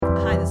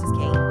Hi, this is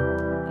Kate.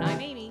 And I'm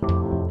Amy.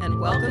 And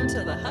welcome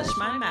to the Hush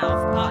My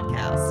Mouth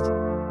podcast.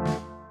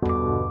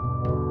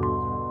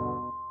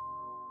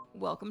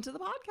 Welcome to the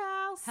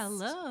podcast.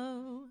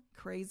 Hello.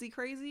 Crazy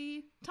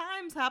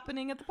times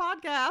happening at the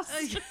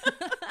podcast.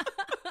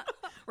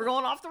 We're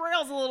going off the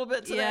rails a little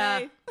bit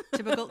today.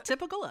 Yeah,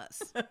 typical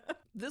us.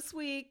 This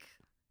week,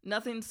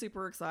 nothing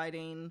super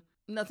exciting.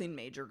 Nothing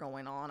major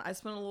going on. I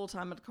spent a little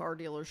time at the car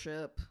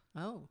dealership.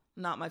 Oh.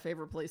 Not my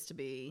favorite place to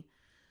be.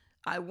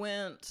 I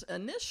went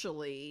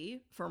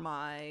initially for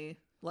my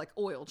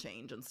oil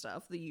change and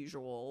stuff, the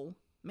usual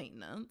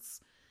maintenance.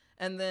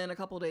 And then a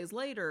couple days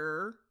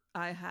later,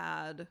 I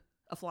had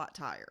a flat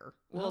tire.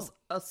 Well,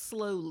 a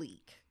slow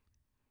leak,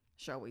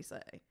 shall we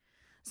say.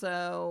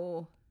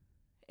 So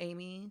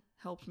Amy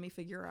helped me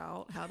figure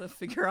out how to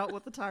figure out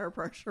what the tire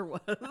pressure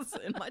was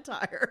in my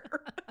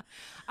tire.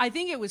 I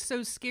think it was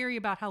so scary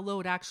about how low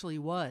it actually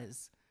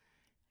was.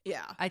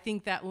 Yeah. I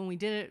think that when we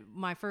did it,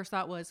 my first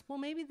thought was, well,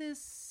 maybe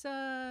this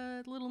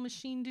little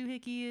machine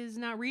doohickey is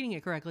not reading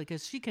it correctly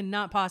because she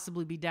cannot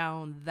possibly be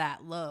down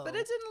that low. But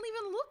it didn't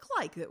even look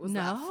like it was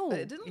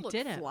it didn't look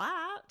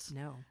flat.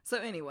 No. So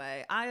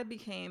anyway, I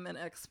became an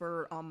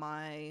expert on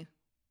my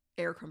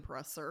air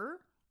compressor.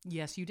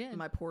 Yes, you did.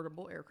 My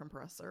portable air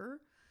compressor.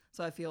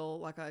 So I feel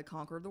like I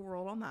conquered the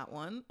world on that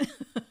one.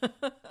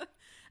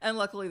 And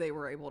luckily they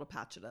were able to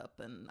patch it up.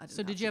 And I didn't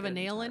So did you have a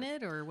nail in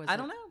it, or was I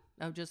don't know.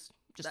 Oh, just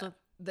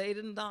They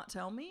did not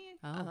tell me.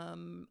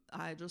 Oh.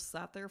 I just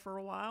sat there for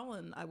a while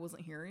and I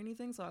wasn't hearing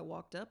anything. So I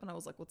walked up and I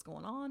was like, what's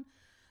going on?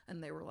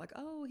 And they were like,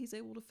 oh, he's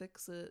able to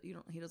fix it.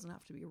 He doesn't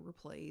have to be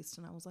replaced.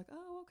 And I was like,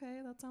 oh,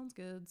 okay, that sounds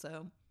good.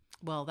 So,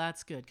 well,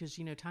 that's good because,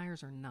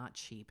 tires are not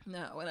cheap.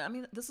 No. And I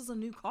mean, this is a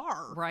new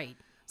car. Right.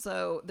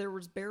 So there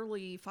was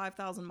barely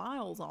 5,000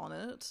 miles on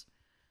it.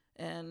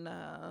 And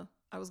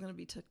I was going to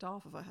be ticked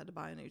off if I had to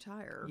buy a new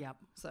tire. Yep.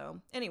 So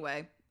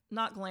anyway,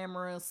 not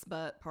glamorous,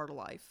 but part of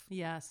life.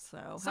 Yes.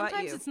 So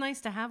sometimes it's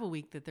nice to have a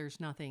week that there's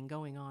nothing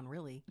going on,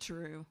 really.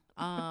 True.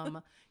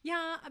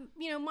 Yeah,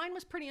 mine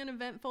was pretty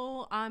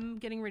uneventful. I'm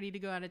getting ready to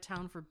go out of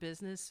town for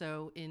business.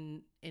 So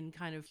in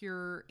kind of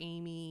pure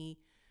Amy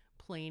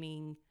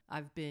planning,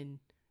 I've been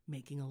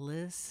making a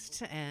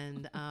list,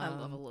 and I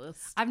love a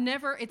list.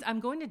 I'm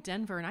going to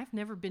Denver, and I've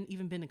never been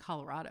to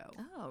Colorado.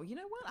 Oh, you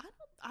know what?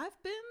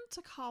 I've been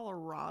to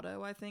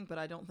Colorado, I think, but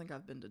I don't think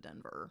I've been to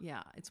Denver.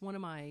 Yeah, it's one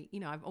of my,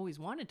 I've always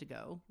wanted to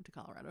go to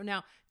Colorado.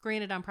 Now,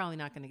 granted, I'm probably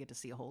not going to get to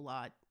see a whole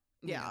lot.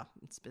 Yeah,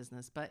 it's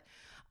business, but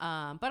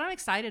I'm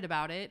excited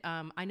about it.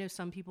 I know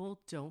some people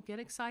don't get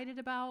excited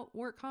about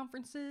work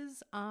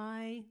conferences.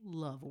 I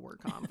love a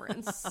work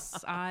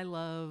conference. I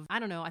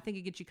don't know. I think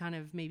it gets you kind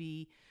of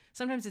maybe.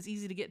 Sometimes it's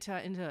easy to get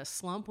into a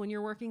slump when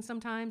you're working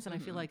sometimes, and I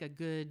feel like a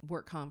good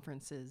work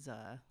conference is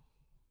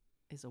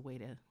a way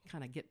to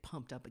kind of get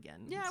pumped up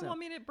again. Yeah, so. Well, I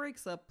mean, it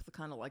breaks up the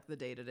kind of like the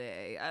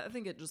day-to-day. I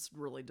think it just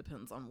really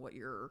depends on what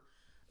your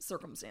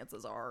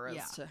circumstances are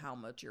as to how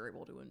much you're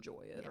able to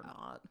enjoy it or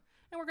not.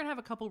 And we're going to have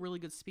a couple really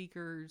good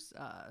speakers,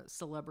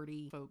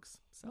 celebrity folks.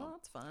 So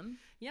that's fun.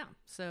 Yeah.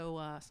 So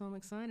I'm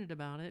excited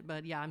about it.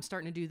 But yeah, I'm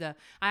starting to do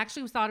I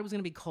actually thought it was going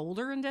to be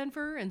colder in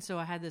Denver. And so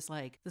I had this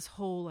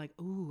whole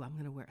ooh, I'm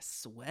going to wear a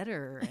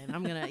sweater and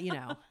I'm going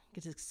to,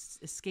 get to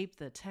escape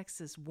the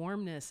Texas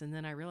warmness. And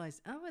then I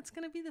realized, it's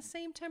going to be the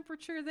same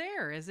temperature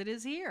there as it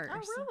is here. Oh,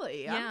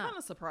 really? So, yeah. I'm kind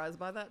of surprised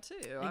by that too.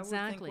 Exactly. I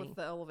would think with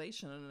the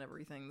elevation and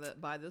everything that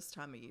by this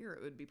time of year,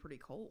 it would be pretty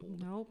cold.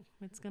 Nope.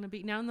 It's going to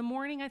be now in the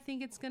morning. I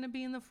think it's going to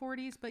be in the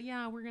 40s, but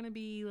yeah, we're going to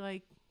be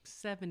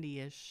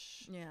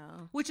 70-ish. Yeah.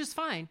 Which is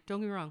fine. Don't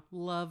get me wrong.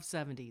 Love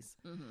 70s.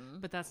 Mm-hmm.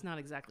 But that's not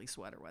exactly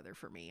sweater weather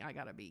for me. I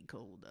got to be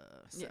cold.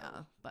 Yeah.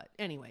 But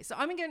anyway, so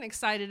I'm getting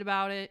excited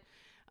about it.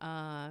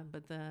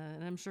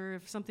 And I'm sure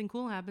if something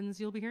cool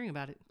happens, you'll be hearing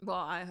about it. Well,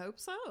 I hope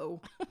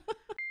so.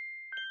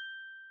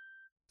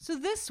 So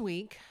this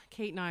week,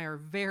 Kate and I are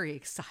very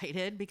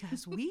excited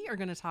because we are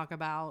going to talk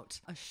about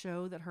a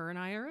show that her and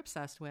I are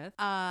obsessed with,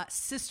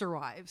 Sister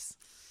Wives.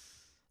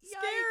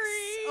 Scary.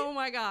 Yikes. Oh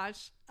my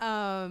gosh.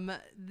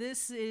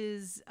 This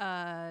is,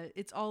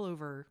 it's all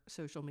over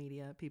social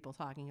media, people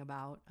talking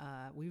about,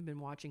 we've been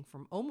watching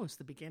from almost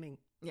the beginning.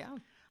 Yeah.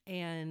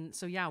 And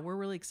so, yeah, we're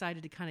really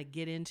excited to kind of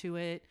get into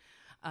it.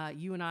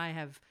 You and I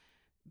have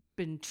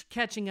been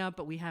catching up,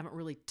 but we haven't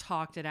really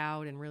talked it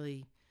out and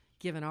really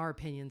given our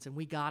opinions, and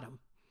we got them.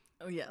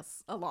 Oh,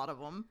 yes. A lot of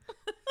them.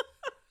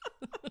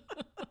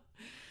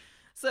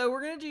 So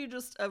we're going to do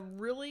just a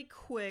really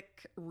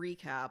quick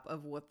recap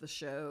of what the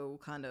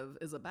show kind of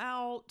is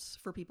about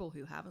for people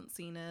who haven't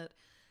seen it.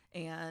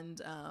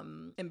 And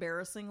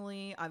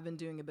embarrassingly, I've been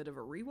doing a bit of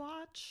a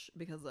rewatch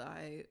because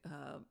I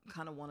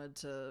kind of wanted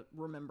to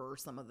remember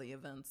some of the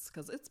events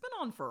because it's been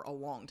on for a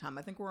long time.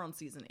 I think we're on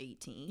season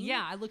 18.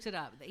 Yeah, I looked it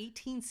up. The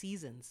 18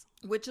 seasons.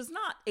 Which is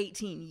not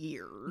 18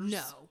 years.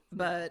 No.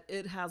 But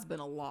it has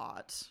been a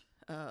lot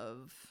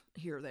of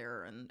here,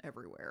 there, and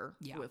everywhere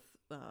with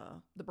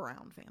the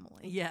Brown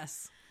family.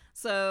 Yes.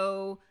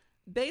 So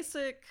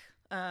basic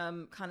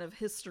kind of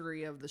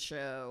history of the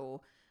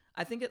show.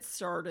 I think it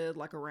started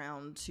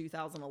around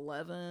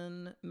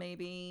 2011,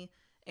 maybe.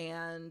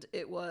 and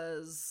it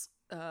was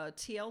a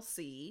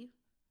TLC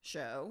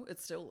show. It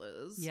still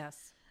is.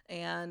 Yes.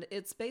 And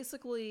it's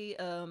basically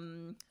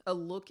a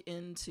look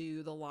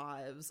into the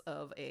lives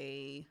of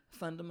a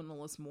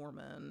fundamentalist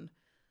Mormon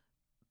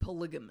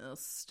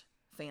polygamist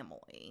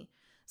family.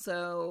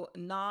 So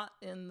not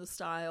in the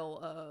style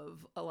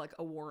of like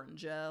a Warren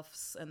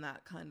Jeffs and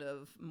that kind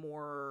of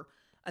more,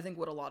 I think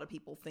what a lot of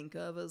people think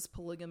of as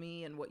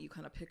polygamy and what you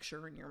kind of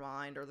picture in your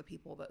mind are the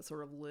people that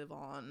sort of live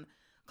on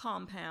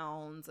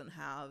compounds and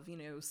have, you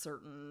know,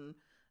 certain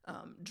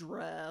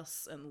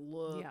dress and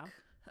look. Yeah.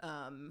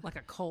 Like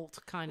a cult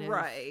kind of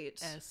right.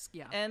 esque,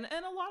 yeah. And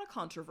a lot of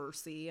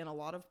controversy and a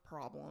lot of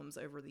problems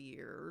over the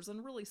years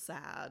and really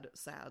sad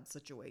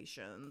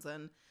situations.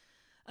 And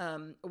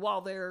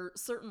while they're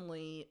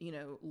certainly, you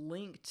know,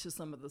 linked to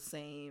some of the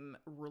same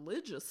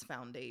religious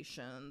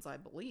foundations, I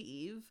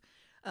believe,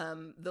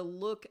 the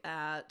look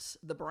at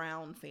the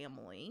Brown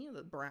family,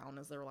 the Brown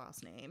is their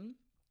last name,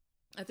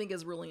 I think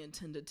is really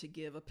intended to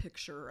give a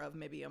picture of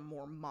maybe a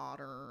more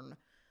modern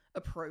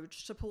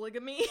approach to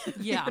polygamy,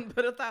 if you can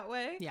put it that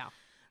way. Yeah.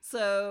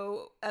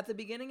 So at the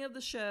beginning of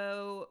the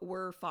show,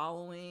 we're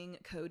following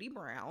Cody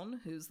Brown,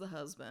 who's the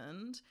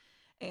husband,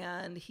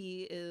 and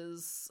he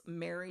is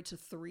married to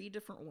 3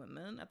 different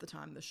women at the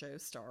time the show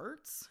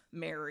starts.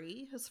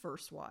 Mary, his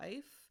first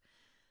wife,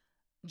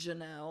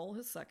 Janelle,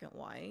 his second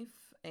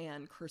wife,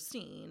 and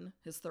Christine,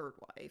 his third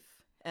wife.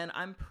 And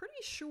I'm pretty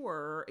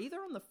sure either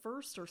on the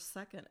first or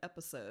second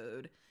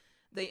episode,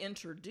 they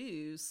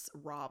introduce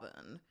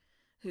Robin,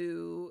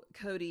 who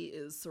Cody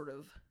is sort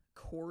of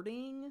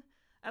courting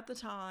at the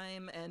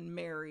time and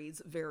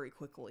marries very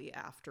quickly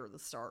after the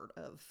start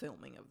of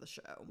filming of the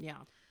show.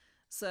 Yeah.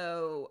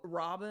 So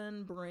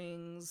Robin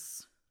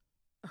brings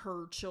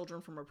her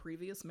children from a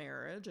previous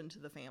marriage into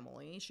the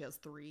family. She has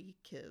 3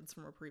 kids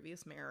from a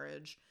previous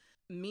marriage.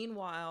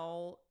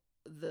 Meanwhile,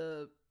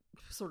 the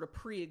sort of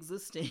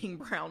pre-existing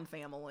Brown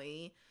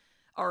family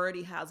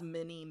already has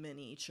many,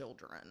 many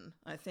children.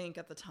 I think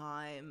at the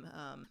time,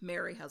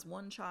 Mary has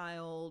 1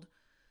 child,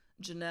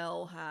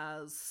 Janelle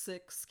has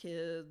 6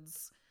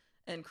 kids,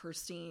 and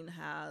Christine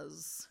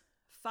has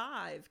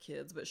 5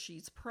 kids, but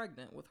she's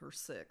pregnant with her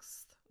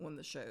 6th when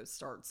the show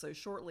starts. So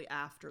shortly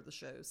after the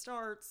show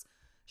starts,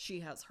 she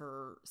has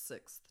her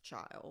 6th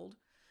child.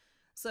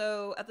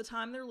 So at the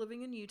time they're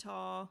living in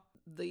Utah,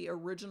 the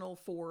original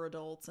 4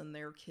 adults and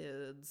their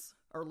kids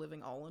are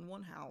living all in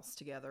one house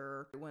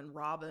together. When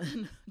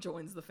Robin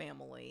joins the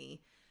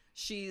family,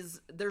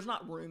 there's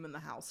not room in the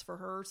house for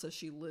her, so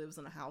she lives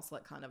in a house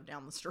like kind of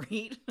down the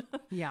street.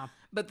 Yeah.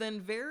 But then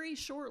very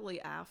shortly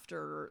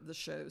after the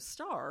show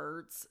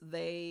starts,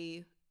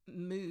 they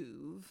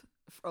move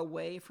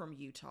away from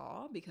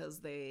Utah because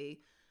they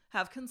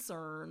have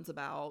concerns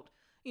about,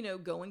 you know,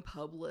 going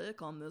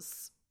public on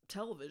this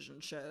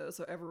television show.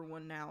 So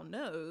everyone now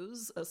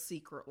knows a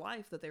secret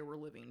life that they were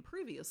living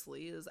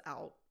previously is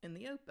out in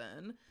the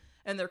open.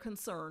 And they're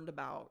concerned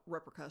about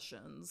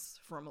repercussions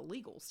from a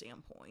legal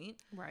standpoint.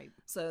 Right.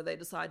 So they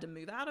decide to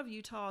move out of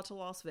Utah to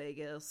Las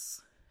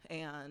Vegas.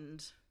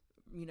 And,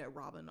 you know,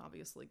 Robin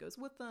obviously goes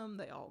with them.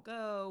 They all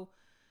go.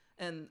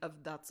 And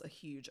that's a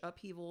huge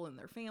upheaval in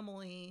their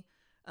family.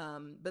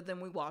 But then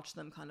we watch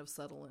them kind of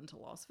settle into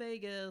Las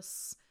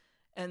Vegas.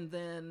 And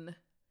then,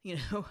 you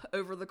know,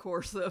 over the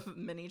course of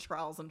many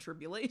trials and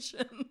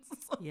tribulations.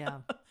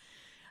 Yeah.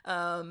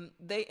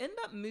 They end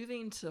up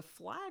moving to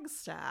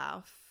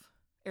Flagstaff,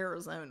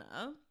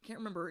 Arizona. Can't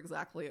remember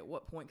exactly at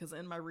what point because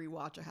in my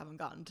rewatch I haven't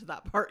gotten to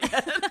that part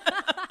yet.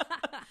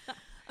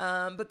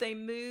 But they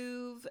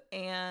move,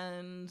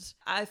 and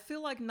I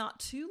feel like not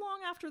too long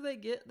after they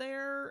get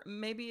there,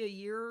 maybe a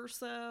year or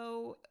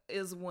so,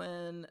 is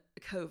when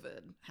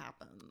COVID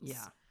happens.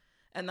 Yeah.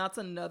 And that's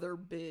another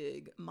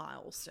big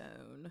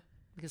milestone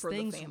Because for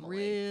things the family.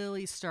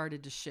 really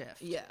started to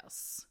shift.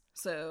 Yes.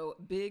 So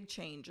big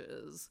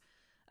changes.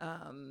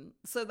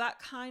 So that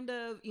kind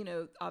of, you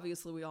know,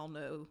 obviously we all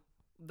know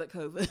that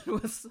COVID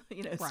was,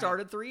 you know,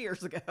 started 3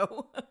 years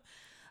ago.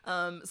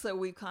 So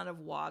we've kind of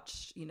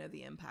watched, you know,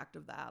 the impact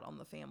of that on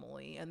the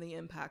family, and the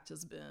impact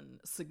has been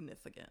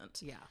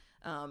significant. Yeah.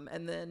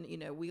 And then, you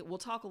know, we'll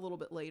talk a little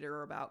bit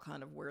later about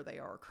kind of where they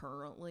are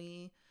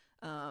currently.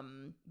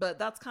 But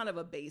that's kind of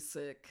a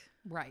basic,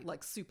 right,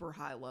 like super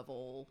high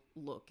level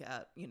look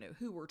at, you know,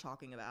 who we're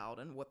talking about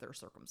and what their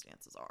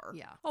circumstances are.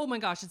 Yeah. Oh my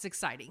gosh, it's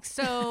exciting.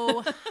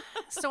 So,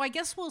 so I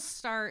guess we'll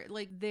start,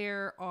 like,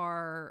 there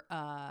are,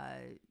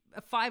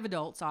 5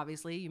 adults,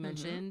 obviously. You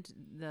mentioned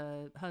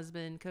the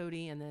husband,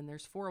 Cody, and then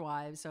there's 4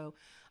 wives. So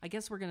I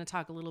guess we're going to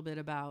talk a little bit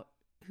about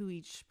who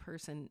each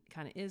person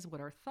kind of is,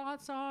 what our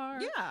thoughts are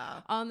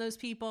on those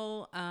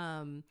people.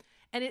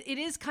 And it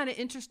is kind of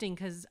interesting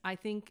because I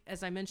think,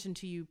 as I mentioned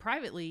to you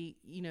privately,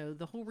 you know,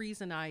 the whole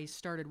reason I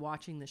started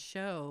watching the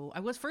show,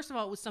 first of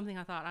all, it was something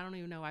I thought, I don't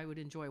even know I would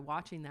enjoy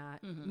watching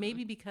that.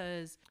 Maybe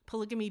because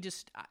polygamy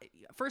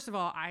first of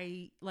all,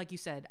 like you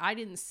said, I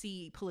didn't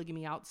see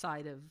polygamy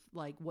outside of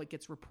like what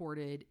gets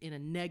reported in a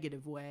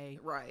negative way.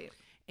 Right.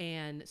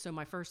 And so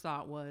my first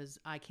thought was,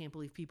 I can't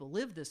believe people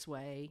live this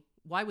way.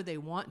 Why would they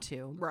want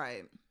to?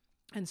 Right.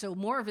 And so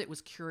more of it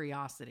was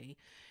curiosity.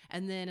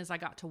 And then as I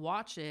got to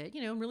watch it,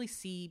 and really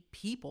see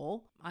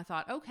people, I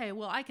thought, okay,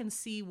 well, I can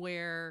see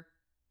where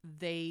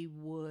they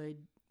would,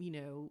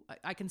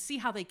 I can see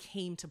how they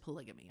came to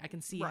polygamy. I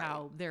can see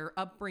how their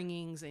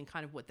upbringings and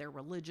kind of what their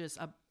religious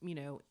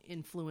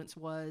influence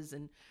was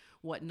and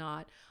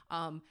whatnot.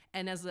 And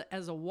as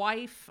a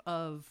wife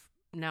of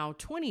now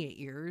 28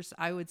 years,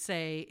 I would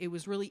say it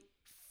was really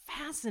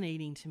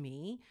fascinating to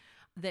me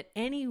that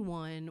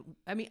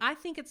I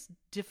think it's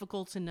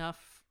difficult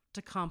enough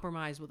to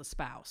compromise with a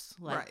spouse.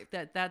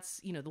 That's,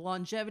 the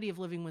longevity of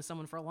living with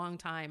someone for a long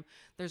time.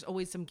 There's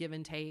always some give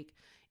and take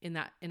in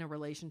a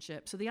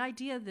relationship. So the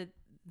idea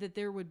that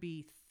there would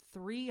be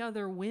 3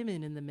 other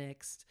women in the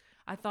mix,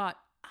 I thought,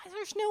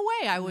 there's no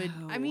way I would.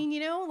 No. I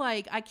mean,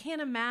 I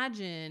can't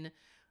imagine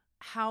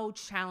how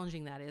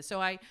challenging that is.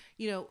 So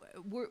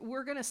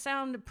we're going to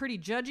sound pretty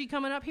judgy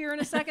coming up here in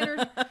a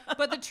second,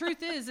 but the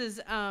truth is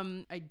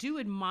I do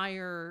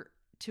admire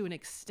to an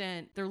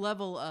extent their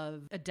level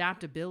of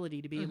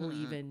adaptability to be able to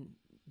even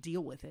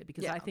deal with it,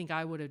 because I think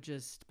I would have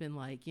just been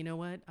like, you know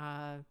what?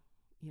 I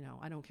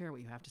don't care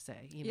what you have to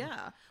say.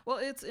 Yeah. Well,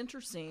 it's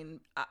interesting.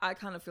 I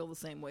kind of feel the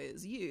same way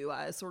as you.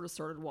 I sort of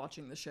started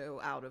watching the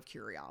show out of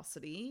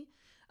curiosity.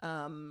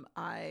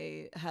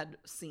 I had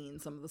seen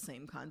some of the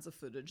same kinds of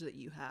footage that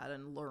you had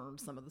and learned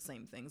some of the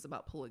same things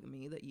about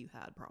polygamy that you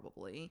had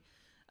probably.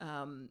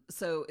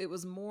 So it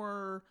was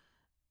more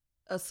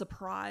a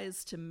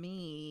surprise to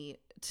me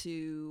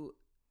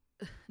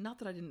not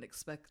that I didn't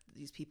expect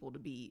these people to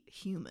be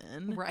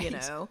human,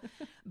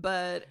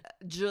 but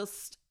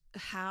just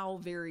how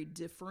very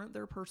different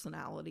their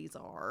personalities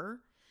are.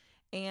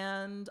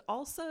 And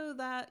also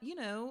that,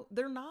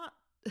 they're not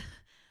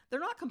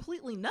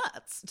completely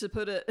nuts, to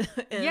put it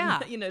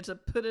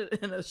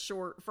in a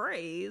short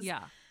phrase.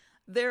 Yeah.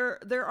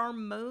 There are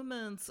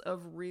moments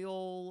of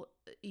real,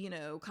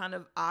 kind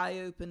of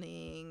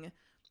eye-opening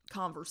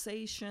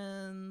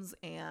conversations,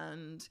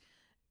 and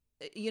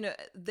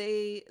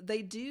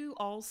they do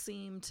all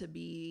seem to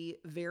be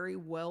very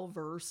well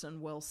versed and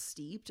well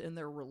steeped in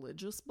their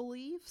religious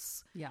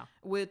beliefs. Yeah.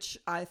 Which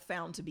I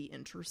found to be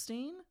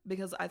interesting,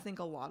 because I think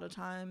a lot of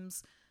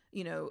times,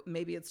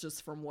 maybe it's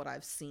just from what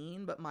I've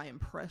seen, but my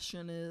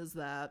impression is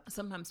that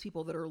sometimes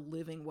people that are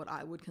living what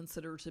I would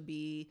consider to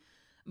be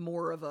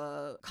more of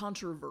a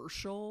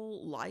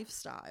controversial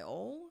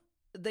lifestyle,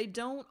 they're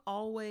not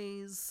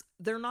always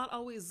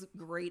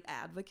great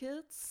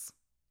advocates,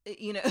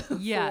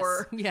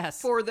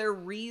 for their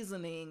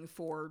reasoning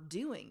for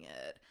doing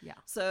it. Yeah.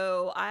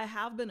 So I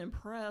have been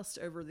impressed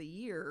over the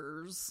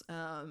years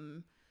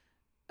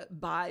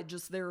by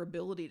just their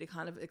ability to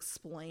kind of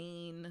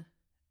explain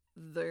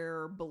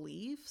their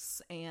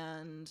beliefs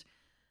and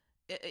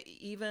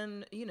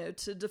even,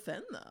 to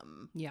defend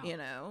them.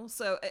 Yeah.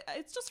 So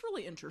it's just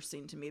really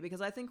interesting to me, because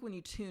I think when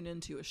you tune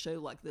into a show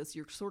like this,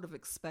 you're sort of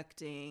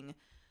expecting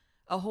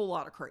a whole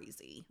lot of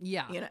crazy.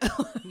 Yeah.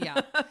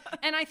 Yeah.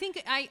 And I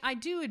think I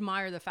do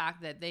admire the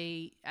fact that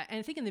and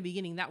I think in the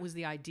beginning that was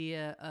the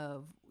idea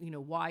of,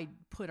 why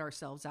put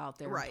ourselves out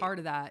there. Right. And part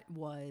of that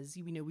was,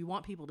 we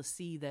want people to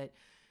see that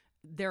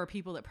there are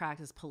people that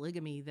practice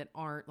polygamy that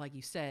aren't, like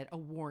you said, a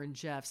Warren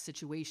Jeffs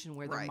situation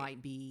where there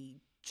might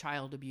be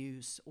child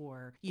abuse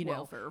or,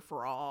 welfare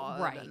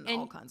fraud and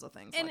all kinds of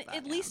things and like that.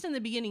 At least in the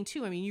beginning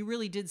too, you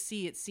really did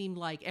see, it seemed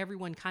like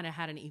everyone kind of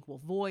had an equal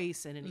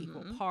voice and an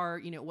equal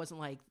part. It wasn't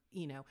like,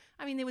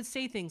 they would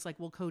say things like,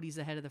 well, Cody's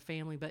the head of the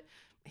family, but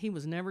he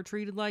was never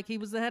treated like he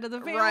was the head of the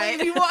family. Right.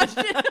 If you watched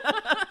it.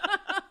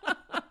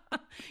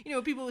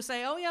 People would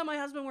say, oh yeah, my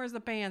husband wears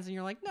the pants. And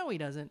you're like, no, he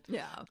doesn't.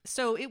 Yeah.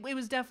 So it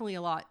was definitely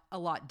a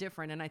lot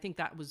different. And I think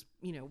that was,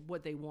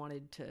 what they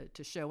wanted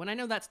to show. And I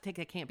know that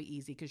can't be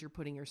easy, because you're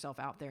putting yourself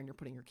out there and you're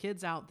putting your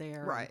kids out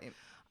there. Right.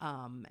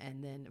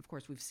 And then of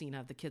course we've seen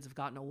how the kids have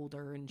gotten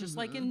older, and just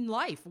like in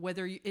life,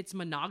 whether it's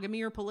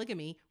monogamy or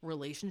polygamy,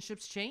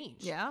 relationships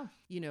change. Yeah.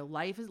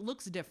 Life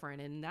looks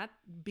different, and that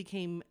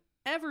became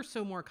ever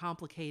so more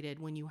complicated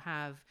when you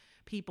have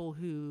people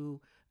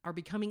who are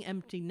becoming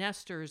empty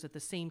nesters at the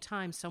same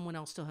time someone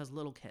else still has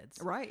little kids.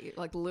 Right.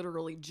 Like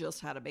literally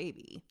just had a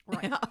baby.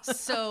 Right.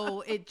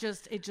 So it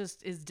just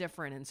is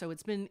different. And so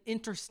it's been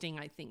interesting,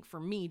 I think,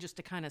 for me just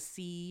to kind of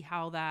see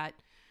how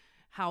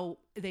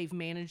they've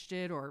managed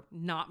it or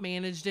not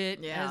managed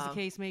it, as the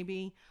case may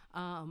be.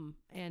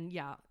 And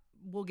yeah,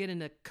 we'll get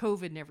into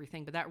COVID and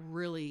everything, but that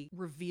really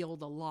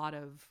revealed a lot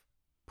of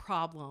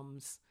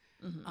problems.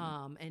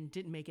 And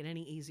didn't make it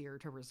any easier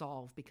to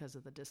resolve because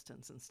of the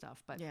distance and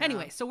stuff. But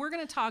anyway, so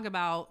let's talk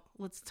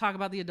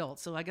about the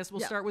adults. So I guess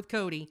we'll start with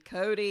Cody.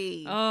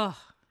 Cody. Oh,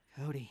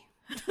 Cody.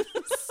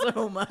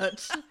 So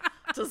much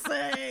to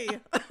say.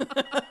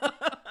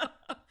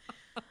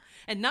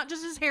 And not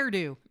just his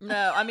hairdo.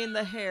 No,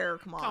 the hair,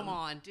 come on. Come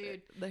on,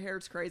 dude. The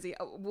hair's crazy.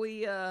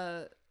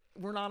 We're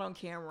not on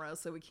camera,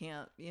 so we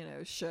can't,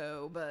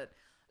 show, but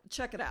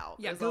check it out.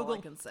 Yeah, Google. All I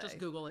can say. Just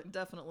Google it.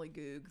 Definitely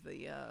Goog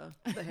the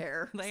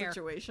hair the hair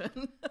situation.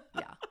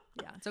 Yeah.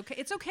 It's okay.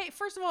 It's okay.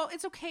 First of all,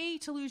 it's okay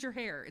to lose your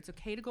hair. It's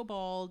okay to go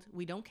bald.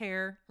 We don't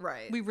care.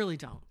 Right. We really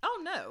don't. Oh,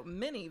 no.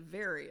 Many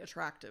very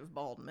attractive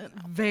bald men.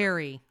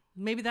 Very.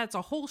 Maybe that's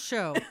a whole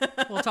show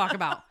we'll talk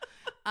about.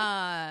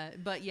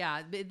 But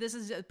yeah, this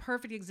is a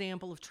perfect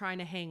example of trying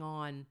to hang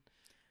on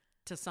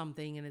to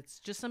something, and it's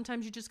just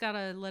sometimes you just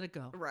gotta let it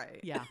go.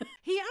 Right. Yeah.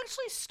 He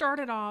actually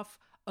started off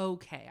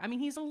okay. I mean,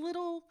 he's a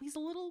little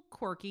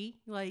quirky,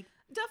 like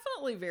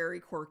Definitely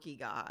very quirky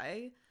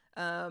guy.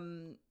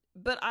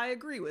 But I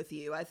agree with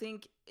you. I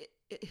think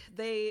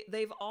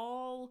they've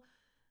all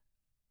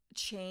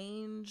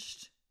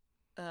changed.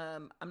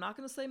 I'm not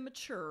going to say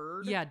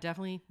matured. yeah,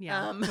 definitely.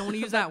 Yeah, don't want to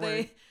use that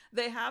word.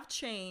 They have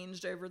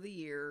changed over the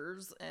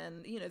years,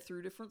 and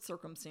through different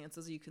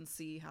circumstances, you can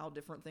see how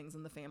different things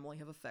in the family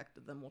have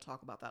affected them. We'll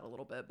talk about that a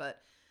little bit, but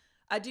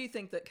I do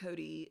think that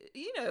Cody,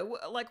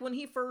 like when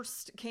he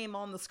first came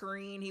on the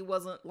screen, he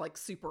wasn't like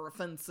super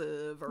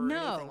offensive or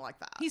anything like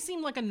that. He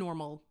seemed like a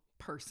normal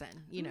person,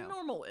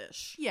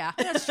 normal-ish. Yeah,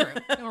 that's true.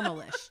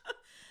 Normal-ish.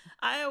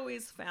 I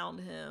always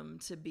found him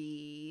to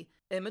be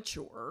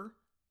immature.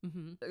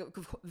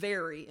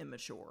 Very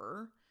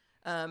immature.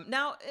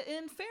 Now,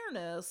 in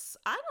fairness,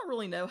 I don't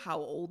really know how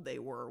old they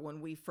were when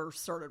we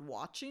first started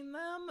watching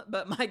them,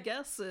 but my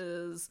guess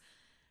is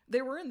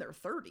they were in their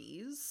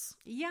 30s.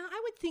 Yeah,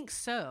 I would think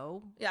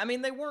so. Yeah, I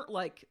mean, they weren't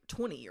like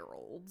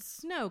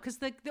 20-year-olds. No, because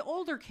the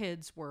older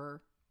kids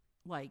were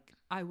like,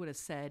 I would have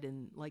said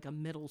in like a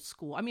middle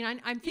school. I mean,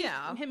 I think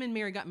him and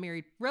Mary got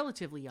married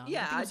relatively young.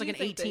 Yeah, I think it was like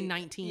an 18,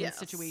 19 yes.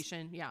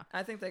 situation. Yeah.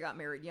 I think they got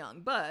married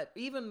young. But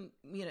even,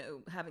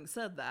 having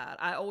said that,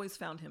 I always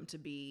found him to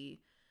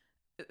be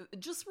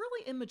just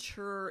really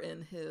immature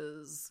in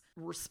his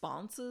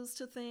responses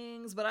to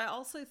things. But I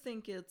also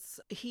think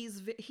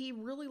he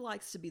really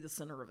likes to be the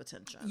center of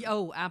attention.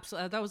 Oh,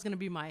 absolutely. That was going to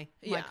be my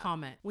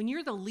comment. When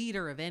you're the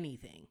leader of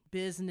anything,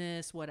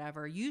 business,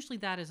 whatever, usually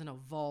that is an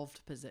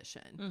evolved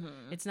position.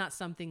 Mm-hmm. It's not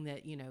something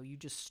that, you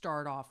just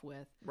start off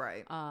with.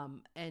 Right.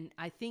 And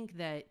I think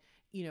that,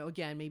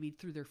 again, maybe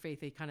through their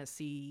faith, they kind of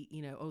see,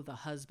 the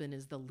husband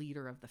is the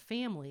leader of the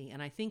family.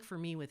 And I think for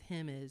me with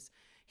him is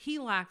he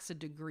lacks a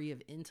degree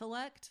of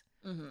intellect,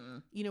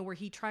 where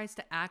he tries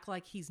to act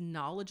like he's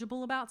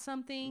knowledgeable about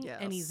something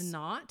and he's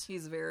not.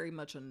 He's very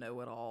much a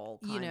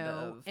know-it-all kind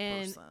of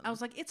and person. I was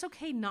like, it's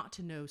okay not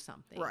to know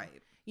something.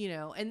 Right.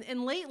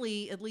 And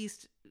lately, at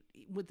least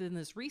within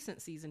this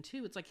recent season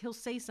too, it's like he'll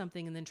say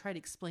something and then try to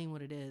explain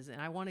what it is.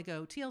 And I want to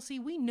go,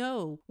 TLC, we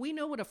know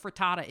what a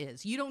frittata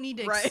is. You don't need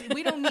to,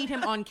 we don't need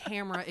him on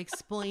camera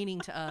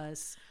explaining to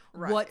us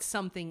what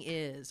something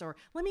is, or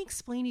let me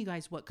explain to you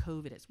guys what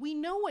COVID is. We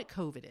know what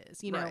COVID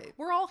is,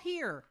 we're all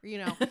here,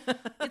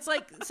 It's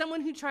like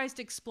someone who tries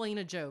to explain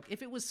a joke.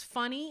 If it was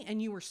funny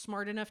and you were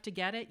smart enough to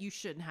get it, you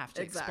shouldn't have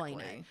to explain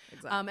it.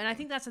 Exactly. And I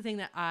think that's the thing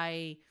that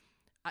I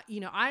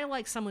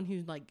like someone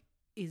who like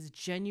is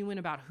genuine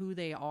about who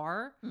they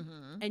are,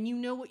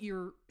 and what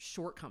your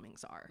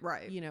shortcomings are.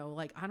 Right.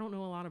 Like, I don't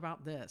know a lot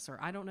about this, or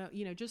I don't know,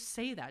 just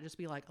say that. Just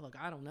be like, look,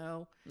 I don't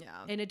know.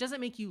 Yeah. And it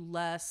doesn't make you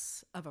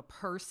less of a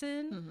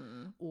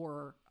person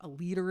or a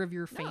leader of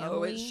your family.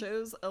 No, it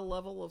shows a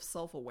level of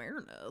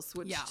self-awareness,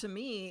 which to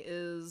me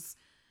is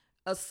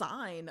a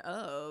sign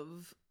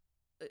of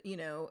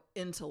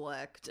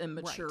intellect and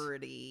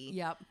maturity. Right.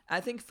 Yep. I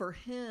think for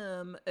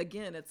him,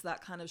 again, it's that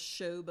kind of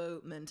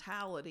showboat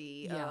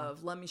mentality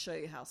of, let me show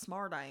you how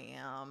smart I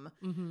am.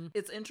 Mm-hmm.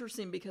 It's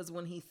interesting because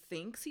when he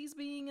thinks he's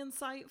being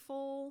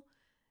insightful,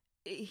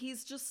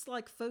 he's just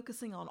like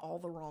focusing on all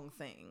the wrong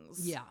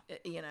things. Yeah.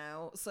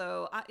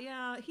 So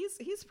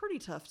he's pretty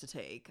tough to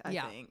take, I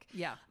think.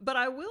 Yeah. But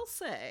I will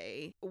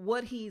say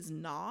what he's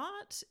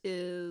not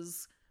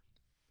is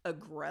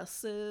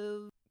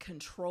aggressive,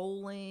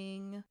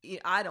 controlling.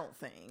 I don't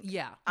think.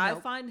 Yeah. I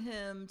find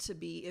him to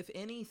be, if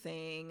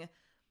anything,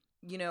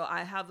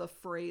 I have a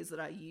phrase that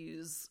I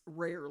use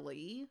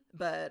rarely,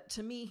 but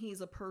to me, he's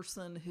a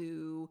person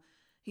who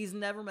he's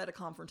never met a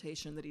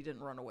confrontation that he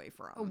didn't run away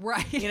from.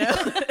 Right.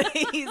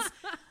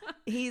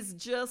 He's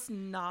just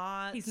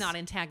not. He's not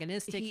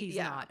antagonistic. He's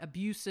not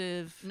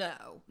abusive.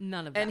 No.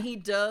 None of that. And he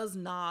does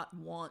not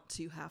want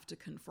to have to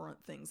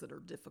confront things that are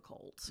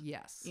difficult.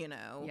 Yes.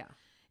 Yeah.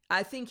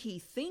 I think he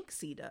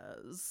thinks he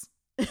does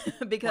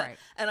because,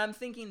 and I'm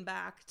thinking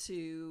back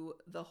to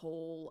the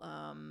whole,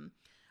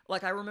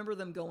 like I remember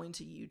them going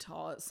to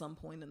Utah at some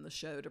point in the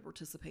show to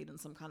participate in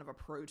some kind of a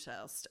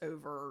protest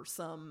over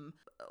some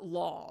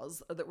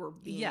laws that were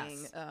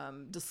being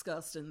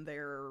discussed in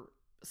their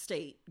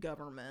state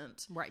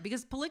government. Right.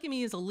 Because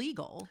polygamy is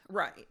illegal.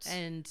 Right.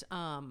 And,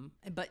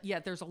 but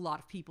yet there's a lot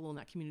of people in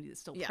that community that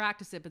still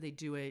practice it, but they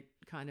do it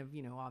kind of,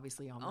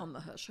 obviously on the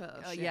hush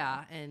hush.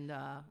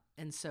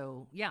 And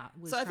so,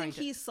 so I think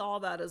he saw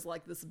that as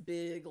like this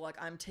big, like,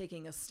 I'm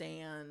taking a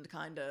stand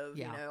kind of,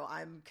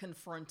 I'm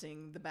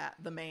confronting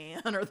the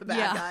man or the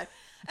bad guy.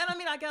 And I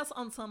mean, I guess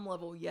on some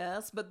level,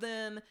 yes, but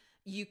then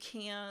you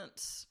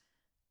can't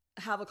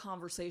have a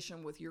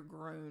conversation with your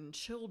grown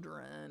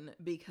children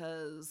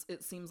because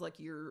it seems like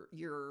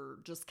you're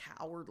just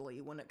cowardly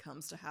when it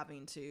comes to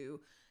having to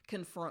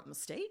confront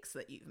mistakes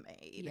that you've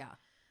made. Yeah.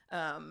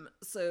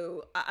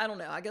 So I don't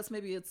know. I guess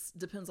maybe it's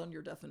depends on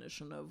your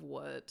definition of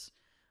what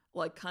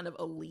like kind of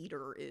a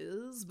leader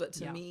is. But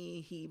to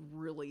me, he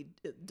really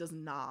does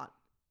not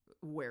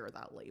wear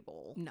that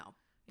label. No.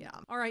 Yeah.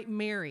 All right,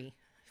 Mary.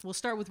 We'll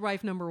start with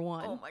wife number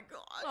 1. Oh my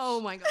gosh. Oh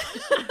my gosh.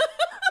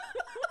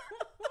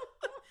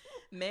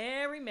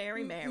 Mary.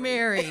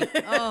 Mary.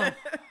 Oh.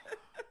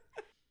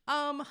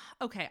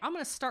 Okay, I'm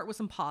going to start with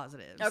some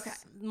positives. Okay.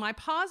 My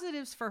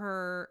positives for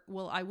her,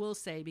 well, I will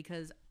say,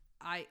 because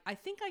I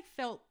think I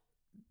felt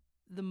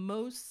the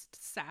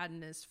most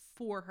sadness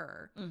for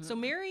her. Mm-hmm. So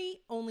Mary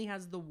only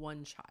has the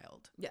one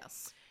child.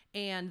 Yes.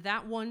 And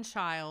that one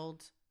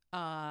child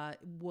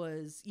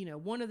was,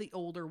 one of the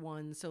older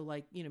ones. So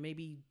like,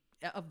 maybe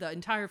of the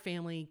entire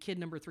family, kid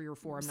number 3 or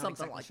 4. I'm not Something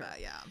exactly like sure.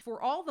 that, yeah.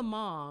 For all the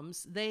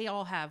moms, they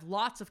all have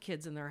lots of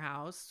kids in their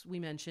house. We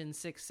mentioned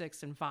 6,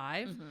 6, and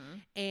 5. Mm-hmm.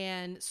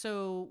 And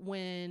so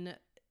when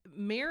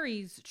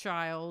Mary's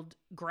child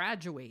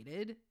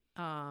graduated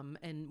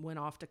and went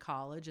off to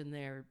college and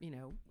they're,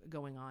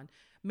 going on,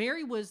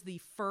 Mary was the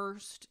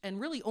first and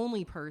really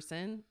only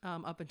person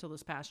up until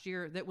this past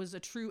year that was a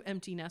true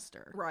empty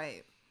nester.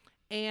 Right.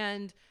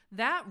 And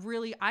that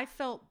really, I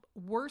felt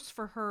worse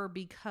for her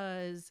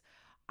because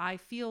I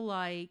feel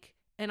like,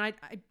 and I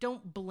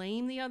don't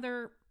blame the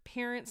other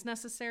parents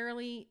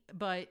necessarily,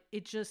 but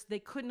it just, they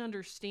couldn't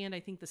understand, I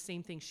think, the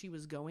same thing she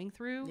was going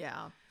through.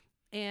 Yeah.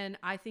 And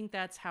I think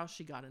that's how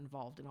she got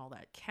involved in all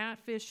that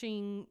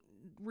catfishing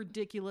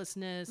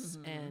ridiculousness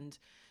and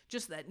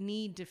just that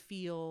need to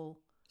feel...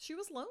 She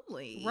was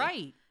lonely.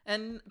 Right.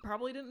 And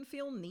probably didn't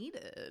feel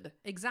needed.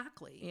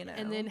 Exactly.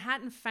 And then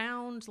hadn't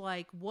found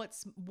like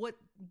what's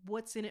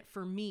in it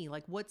for me?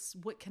 Like what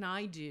can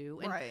I do?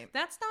 And right.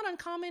 That's not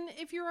uncommon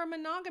if you're a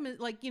monogamous,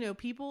 like,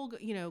 people,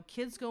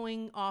 kids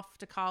going off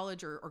to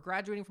college or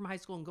graduating from high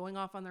school and going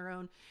off on their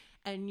own.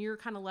 And you're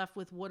kind of left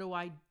with, what do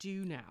I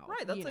do now?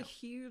 Right. That's a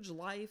huge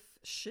life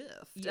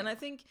shift. Yeah. And I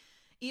think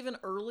even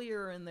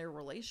earlier in their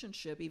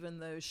relationship, even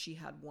though she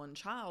had one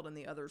child and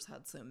the others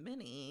had so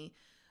many,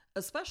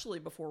 especially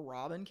before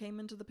Robin came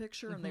into the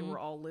picture and they were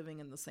all living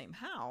in the same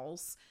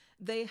house,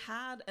 they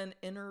had an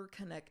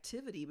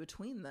interconnectivity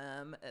between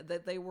them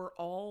that they were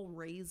all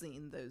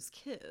raising those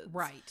kids.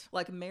 Right.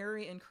 Like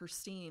Mary and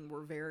Christine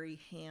were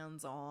very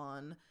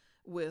hands-on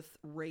with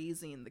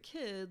raising the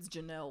kids.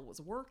 Janelle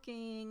was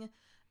working.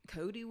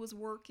 Cody was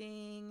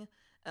working.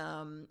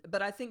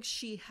 But I think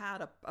she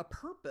had a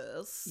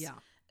purpose. Yeah.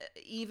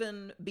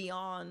 Even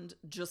beyond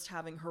just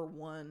having her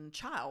one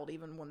child,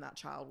 even when that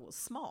child was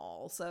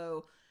small.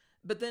 So...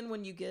 But then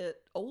when you get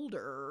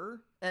older,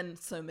 and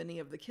so many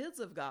of the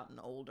kids have gotten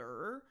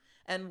older,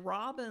 and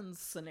Robin's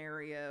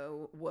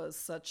scenario was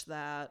such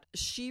that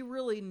she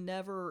really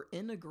never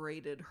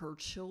integrated her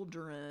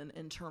children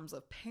in terms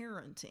of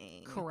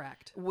parenting.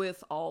 Correct.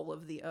 With all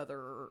of the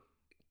other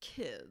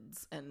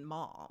kids and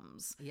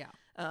moms. Yeah.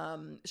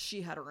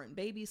 She had her own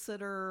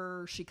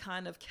babysitter. She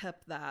kind of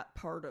kept that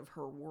part of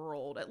her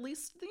world. At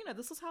least,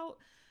 this is how...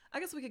 I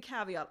guess we could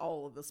caveat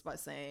all of this by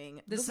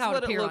saying this is how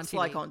what it looks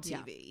like on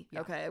TV. Yeah.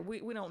 Okay,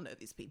 we don't know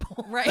these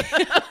people, right?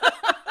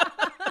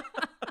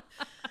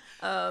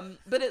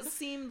 But it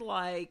seemed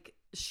like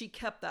she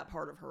kept that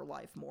part of her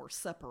life more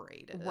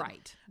separated,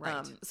 right?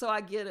 So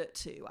I get it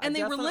too. And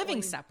they were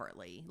living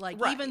separately, like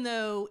right. Even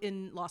though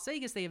in Las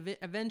Vegas they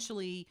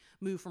eventually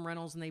moved from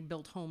rentals and they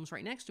built homes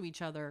right next to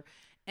each other.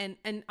 And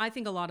I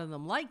think a lot of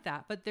them like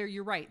that. But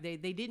you're right. They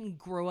didn't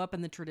grow up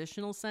in the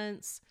traditional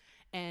sense.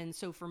 And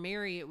so for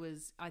Mary, it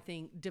was, I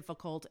think,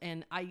 difficult.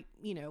 And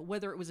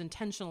whether it was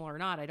intentional or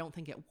not, I don't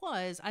think it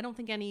was. I don't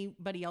think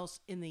anybody else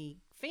in the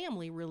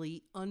family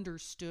really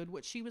understood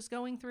what she was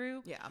going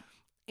through. Yeah.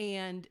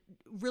 And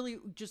really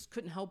just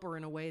couldn't help her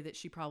in a way that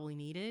she probably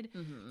needed.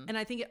 Mm-hmm. And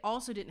I think it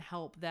also didn't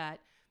help that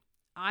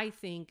I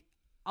think,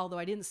 although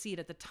I didn't see it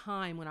at the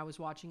time when I was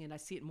watching it, I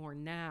see it more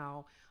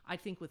now. I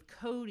think with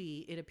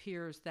Cody, it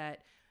appears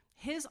that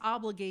his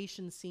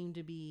obligations seem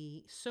to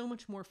be so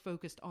much more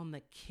focused on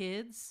the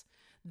kids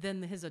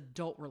than his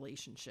adult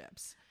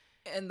relationships.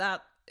 And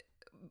that,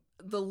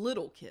 the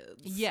little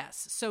kids.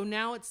 Yes. So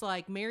now it's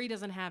like Mary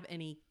doesn't have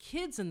any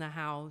kids in the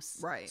house.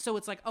 Right. So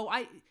it's like,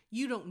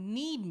 you don't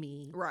need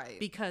me. Right.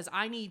 Because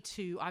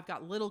I've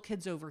got little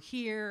kids over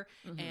here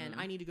and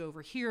I need to go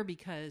over here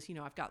because,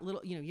 I've got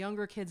little,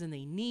 younger kids and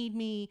they need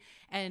me.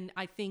 And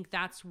I think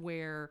that's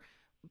where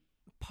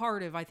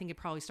I think it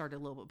probably started a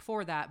little bit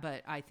before that,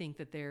 but I think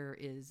that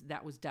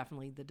that was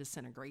definitely the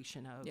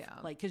disintegration of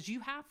because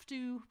you have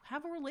to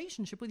have a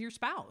relationship with your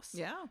spouse.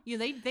 Yeah.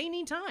 They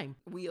need time.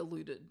 We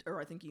alluded, or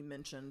I think you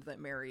mentioned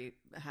that Mary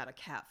had a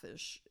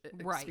catfish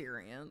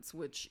experience,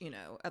 which,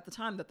 at the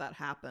time that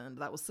happened,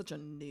 that was such a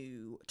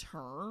new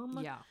term.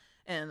 Yeah.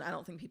 And I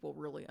don't think people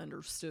really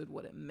understood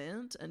what it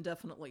meant. And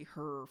definitely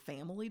her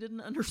family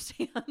didn't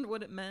understand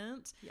what it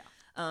meant.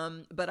 Yeah.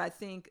 But I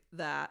think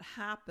that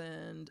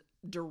happened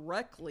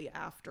directly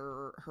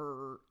after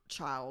her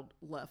child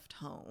left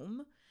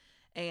home.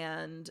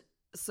 And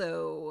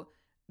so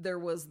there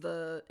was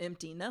the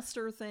empty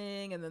nester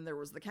thing, and then there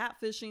was the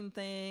catfishing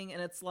thing,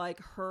 and it's like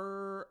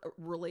her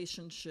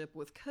relationship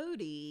with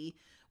Cody,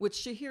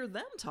 which to hear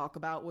them talk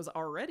about was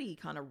already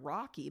kind of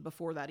rocky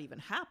before that even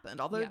happened,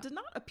 although it did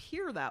not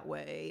appear that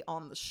way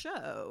on the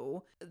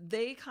show.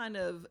 They kind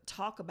of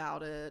talk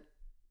about it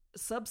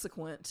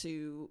subsequent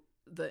to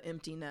the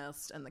empty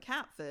nest and the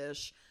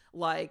catfish,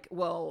 like,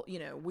 well, you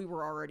know, we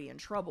were already in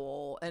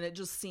trouble, and it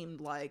just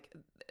seemed like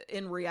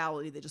in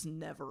reality they just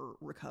never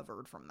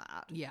recovered from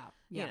that. You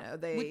know,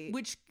 they,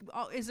 which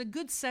is a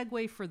good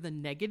segue for the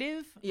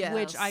negative, yes.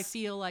 which I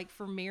feel like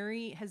for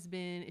Mary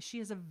she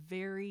has a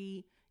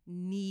very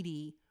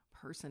needy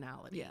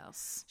personality.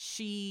 Yes.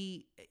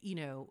 She, you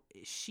know,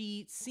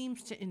 she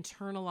seems to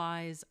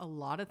internalize a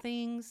lot of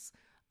things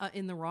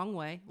in the wrong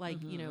way.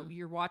 Like, you know,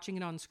 you're watching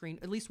it on screen,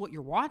 at least what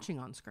you're watching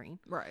on screen.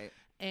 Right.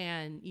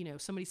 And, you know,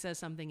 somebody says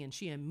something and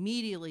she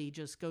immediately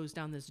just goes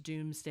down this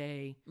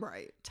doomsday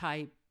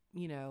type,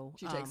 you know,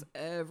 she takes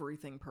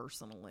everything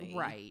personally.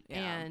 Right.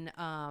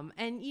 Yeah.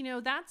 And, you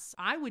know,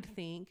 I would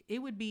think it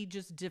would be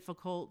just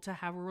difficult to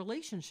have a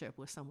relationship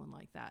with someone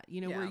like that,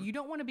 you know, where you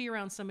don't want to be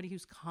around somebody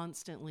who's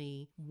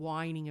constantly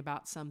whining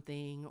about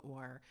something,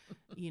 or,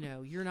 you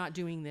know, you're not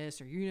doing this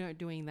or you're not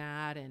doing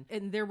that.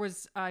 And there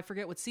was, I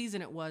forget what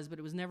season it was, but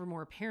it was never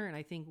more apparent,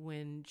 I think,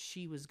 when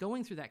she was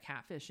going through that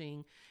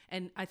catfishing.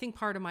 And I think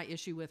part of my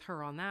issue with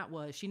her on that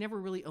was she never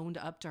really owned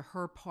up to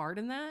her part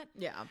in that.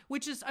 Yeah.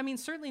 Which is, I mean,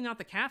 certainly not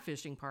the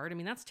catfishing part. I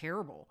mean, that's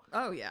terrible.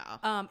 Oh,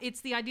 yeah.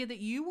 It's the idea that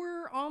you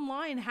were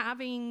online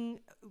having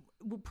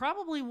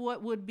probably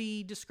what would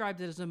be described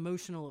as an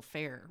emotional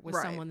affair with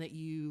someone that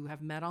you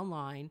have met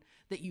online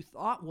that you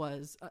thought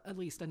was at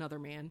least another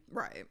man.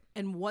 Right.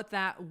 And what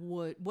that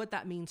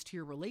means to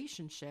your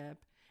relationship.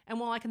 And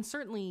while I can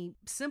certainly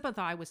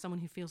sympathize with someone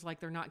who feels like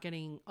they're not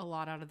getting a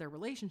lot out of their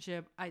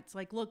relationship, it's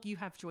like, look, you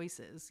have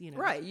choices, you know.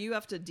 Right. You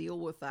have to deal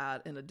with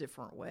that in a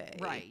different way.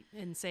 Right.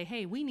 And say,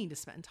 hey, we need to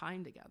spend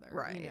time together.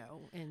 Right. You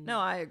know. And no,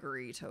 I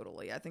agree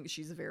totally. I think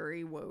she's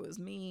very woe is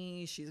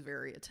me. She's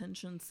very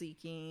attention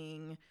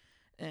seeking.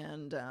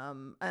 And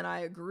I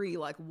agree,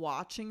 like,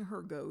 watching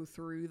her go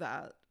through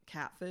that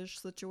catfish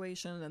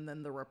situation and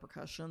then the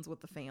repercussions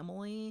with the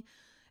family,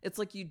 it's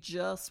like you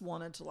just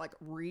wanted to, like,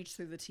 reach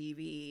through the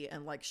TV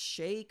and, like,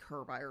 shake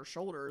her by her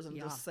shoulders and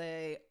just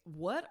say,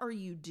 what are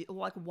you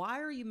like, why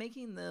are you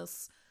making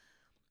this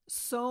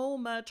so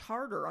much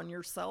harder on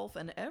yourself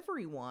and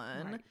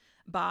everyone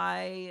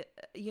by,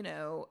 you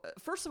know,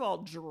 first of all,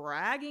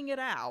 dragging it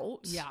out.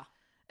 Yeah.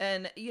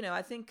 And, you know,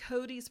 I think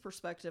Cody's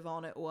perspective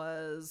on it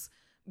was,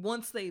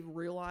 once they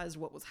realized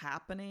what was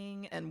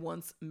happening and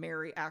once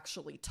Mary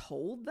actually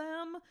told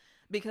them,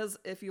 because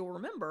if you'll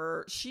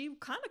remember, she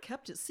kind of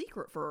kept it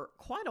secret for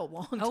quite a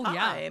long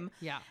time.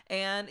 Yeah.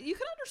 And you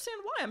can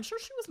understand why. I'm sure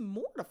she was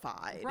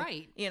mortified.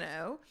 Right. You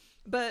know?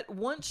 But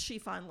once she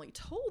finally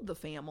told the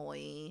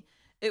family,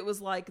 it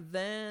was like,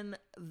 then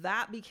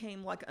that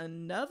became like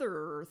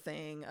another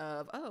thing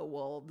of, oh,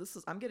 well,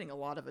 I'm getting a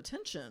lot of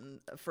attention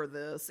for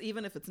this,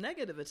 even if it's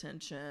negative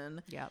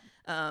attention. Yeah.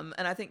 And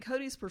I think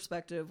Cody's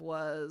perspective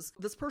was,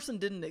 this person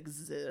didn't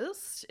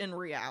exist in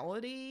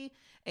reality.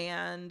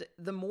 And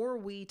the more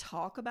we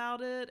talk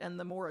about it and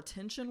the more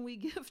attention we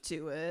give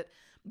to it,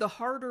 the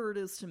harder it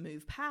is to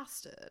move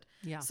past it.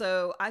 Yeah.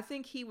 So I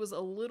think he was a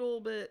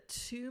little bit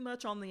too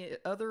much on the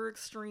other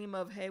extreme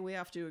of, hey, we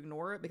have to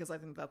ignore it, because I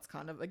think that's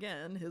kind of,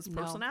 again, his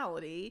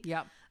personality.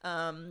 Yep.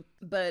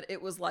 But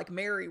it was like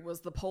Mary was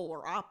the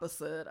polar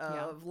opposite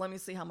of, let me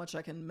see how much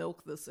I can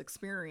milk this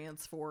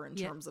experience for in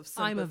terms of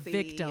sympathy. I'm a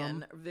victim.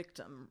 And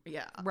victim.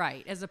 Yeah.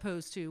 Right. As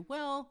opposed to,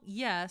 well,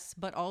 yes,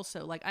 but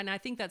also like, and I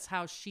think that's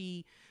how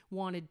she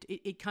wanted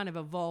it kind of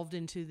evolved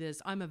into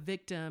this, I'm a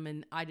victim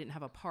and I didn't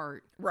have a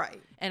part. Right.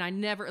 And I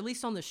never, at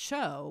least on the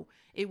show,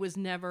 it was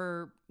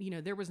never, you know,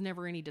 there was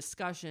never any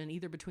discussion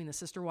either between the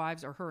sister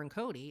wives or her and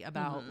Cody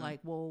about like,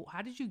 well,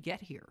 how did you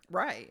get here?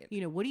 Right. You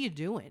know, what are you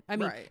doing? I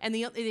mean, and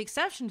the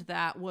exception to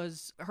that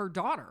was her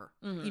daughter,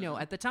 you know,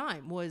 at the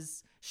time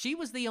she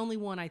was the only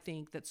one I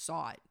think that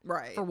saw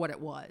it for what it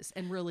was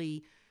and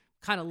really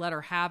kind of let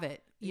her have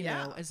it, you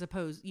know, as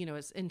opposed, you know,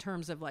 as in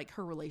terms of like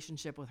her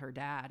relationship with her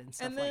dad and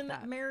stuff like that. And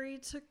then Mary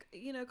took,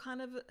 you know,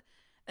 kind of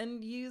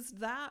and used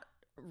that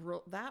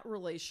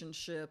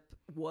relationship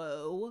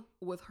woe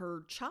with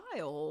her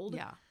child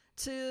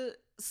to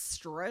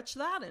stretch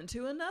that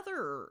into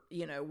another,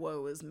 you know,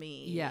 woe is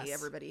me. Yes.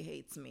 Everybody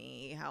hates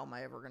me. How am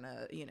I ever going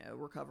to, you know,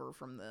 recover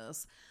from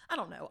this? I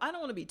don't know. I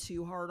don't want to be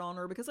too hard on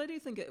her, because I do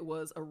think it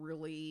was a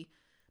really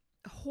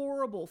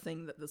horrible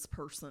thing that this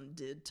person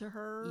did to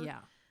her. Yeah.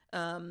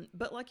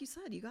 But like you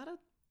said, you gotta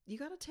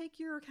take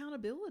your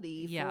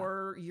accountability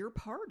for your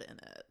part in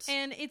it.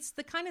 And it's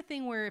the kind of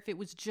thing where if it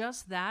was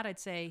just that, I'd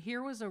say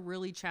here was a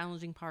really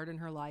challenging part in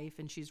her life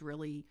and she's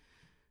really,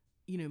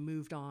 you know,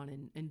 moved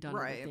on and done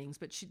other things,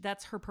 but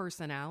that's her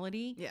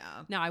personality.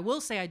 Yeah. Now I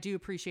will say I do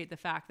appreciate the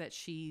fact that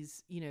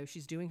she's, you know,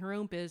 she's doing her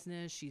own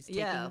business. She's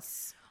taking,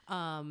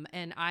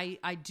 and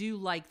I do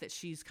like that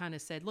she's kind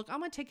of said, look, I'm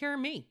going to take care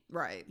of me.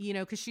 Right. You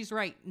know, 'cause she's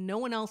right. No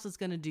one else is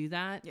going to do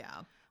that.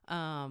 Yeah.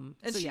 And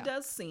so, she yeah.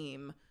 does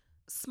seem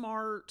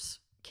smart,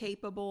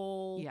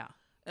 capable. Yeah.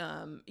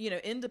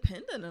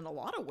 Independent in a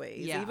lot of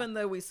ways, Yeah. even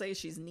though we say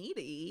she's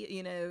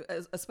needy,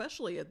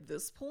 especially at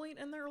this point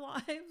in their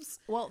lives.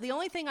 Well, the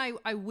only thing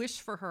I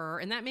wish for her,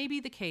 and that may be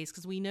the case,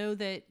 because we know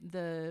that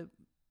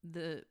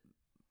the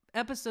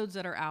episodes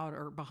that are out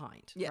are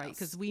behind, Yes. right?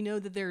 Because we know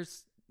that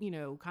there's,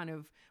 kind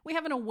of, we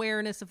have an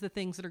awareness of the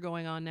things that are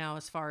going on now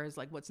as far as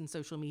like what's in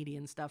social media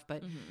and stuff.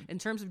 But in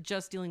terms of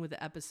just dealing with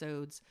the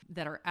episodes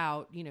that are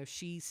out,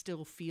 she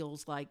still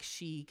feels like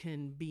she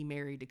can be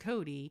married to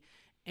Cody.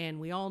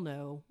 And we all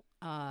know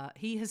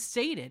he has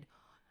stated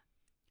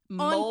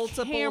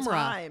Multiple on camera,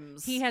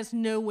 times. he has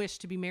no wish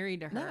to be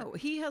married to her. No,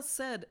 he has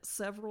said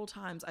several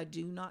times, I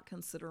do not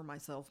consider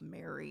myself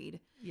married.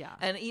 Yeah.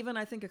 And even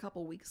I think a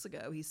couple weeks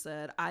ago, he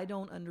said, I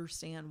don't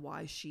understand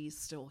why she's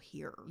still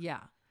here.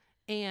 Yeah.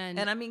 And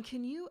I mean,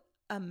 can you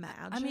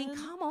imagine? I mean,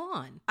 come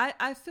on.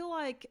 I feel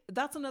like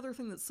that's another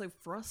thing that's so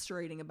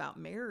frustrating about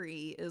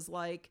Mary is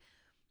like,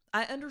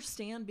 I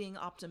understand being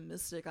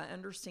optimistic. I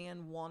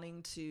understand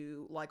wanting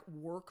to like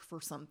work for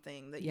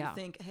something that you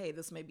think, hey,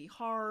 this may be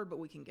hard, but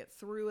we can get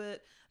through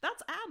it.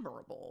 That's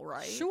admirable,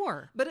 right?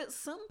 Sure. But at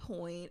some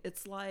point,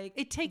 it's like,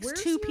 it takes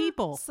where's two your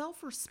people.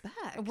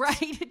 Self-respect.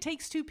 Right. It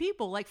takes two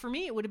people. Like for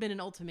me, it would have been an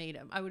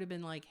ultimatum. I would have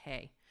been like,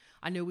 hey,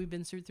 I know we've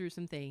been through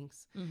some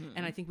things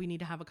and I think we need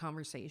to have a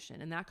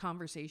conversation. And that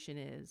conversation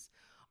is,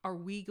 are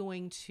we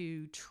going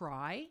to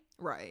try?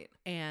 Right.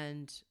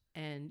 And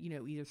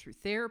either through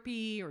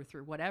therapy or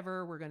through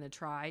whatever, we're going to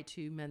try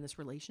to mend this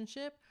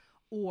relationship,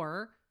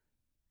 or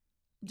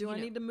do I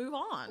need to move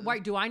on?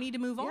 Right. Do I need to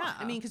move on? Yeah.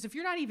 I mean, because if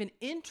you're not even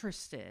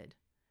interested,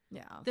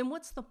 then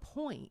what's the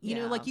point? You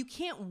know, like you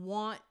can't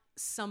want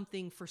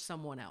something for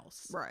someone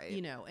else. Right.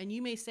 And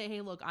you may say, hey,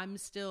 look, I'm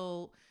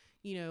still,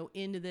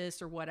 into this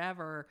or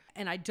whatever.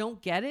 And I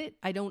don't get it.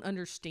 I don't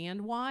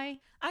understand why.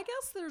 I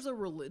guess there's a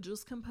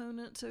religious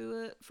component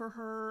to it for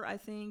her. I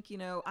think,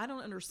 I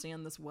don't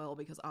understand this well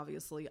because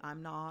obviously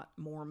I'm not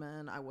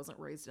Mormon. I wasn't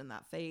raised in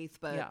that faith,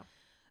 but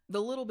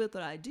the little bit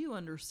that I do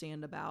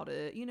understand about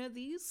it,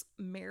 these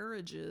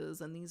marriages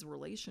and these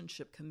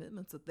relationship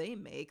commitments that they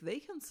make, they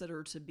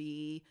consider to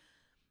be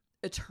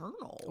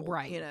eternal,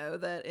 right?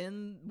 That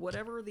in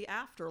whatever the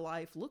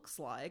afterlife looks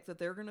like, that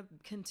they're going to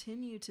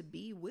continue to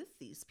be with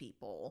these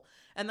people.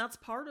 And that's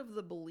part of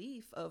the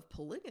belief of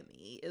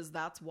polygamy, is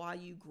that's why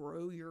you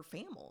grow your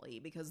family,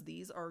 because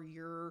these are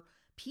your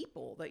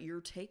people that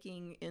you're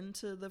taking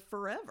into the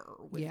forever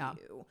with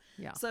you.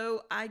 Yeah.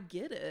 So I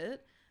get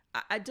it.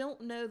 I don't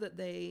know that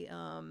they,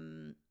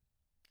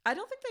 I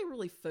don't think they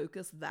really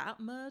focus that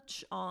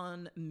much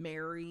on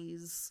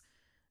Mary's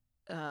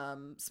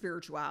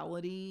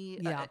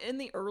spirituality. In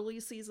the early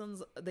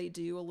seasons they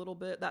do a little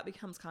bit. That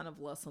becomes kind of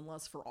less and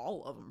less for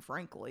all of them,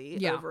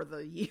 frankly, over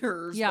the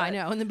years. I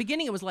know. In the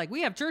beginning it was like,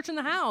 we have church in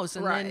the house,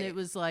 and then it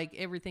was like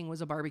everything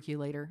was a barbecue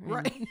later,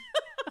 right?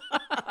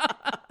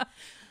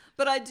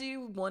 But I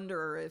do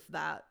wonder if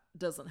that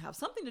doesn't have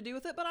something to do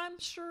with it, but I'm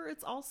sure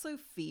it's also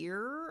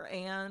fear.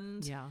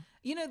 And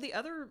the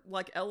other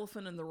like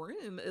elephant in the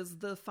room is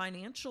the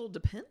financial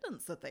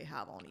dependence that they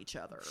have on each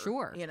other.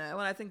 Sure. And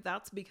I think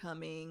that's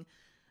becoming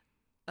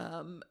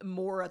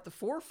more at the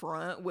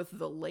forefront with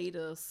the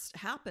latest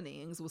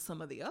happenings with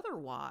some of the other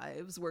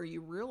wives, where you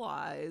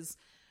realize,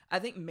 I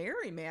think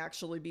Mary may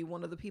actually be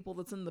one of the people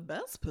that's in the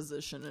best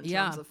position in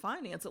terms of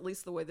finance. At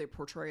least the way they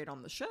portray it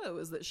on the show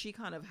is that she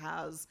kind of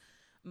has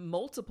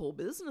multiple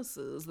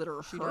businesses that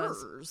are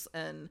hers.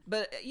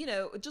 But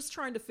just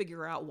trying to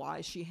figure out why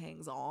she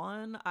hangs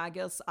on. I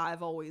guess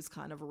I've always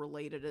kind of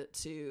related it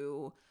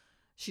to,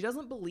 she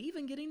doesn't believe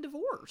in getting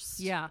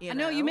divorced. I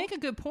know you make a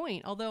good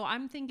point. Although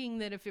I'm thinking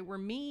that if it were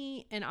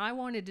me and I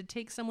wanted to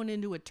take someone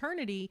into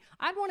eternity,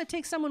 I'd want to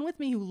take someone with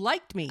me who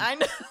liked me. I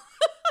know.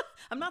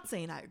 I'm not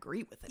saying I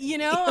agree with it.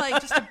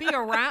 Like just to be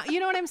around, you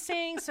know what I'm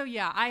saying? So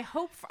I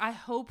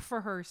hope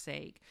for her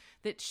sake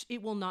that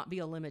it will not be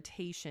a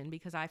limitation,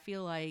 because I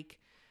feel like,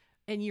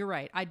 and you're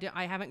right,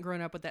 I haven't grown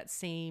up with that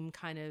same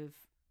kind of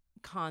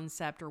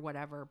concept or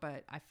whatever,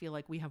 but I feel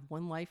like we have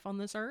one life on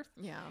this earth.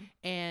 Yeah.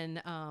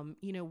 And,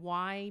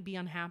 why be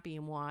unhappy,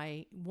 and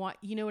why,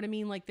 you know what I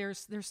mean? Like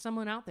there's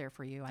someone out there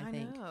for you, I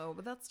think. I know,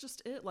 but that's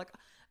just it. Like,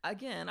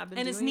 again, I've been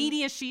And as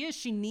needy as she is,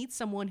 she needs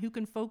someone who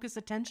can focus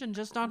attention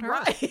just on her.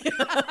 Right.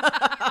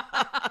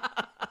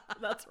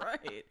 That's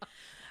right.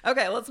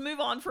 Okay, let's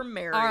move on from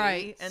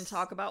Mary and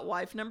talk about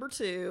wife number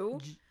 2.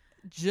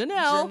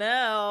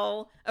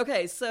 Janelle.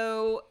 Okay,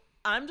 so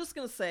I'm just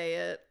going to say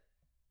it.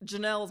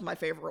 Janelle is my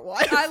favorite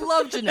wife. I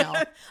love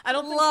Janelle. I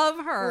don't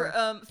love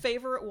her.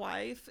 Favorite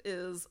wife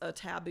is a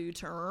taboo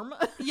term.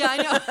 Yeah, I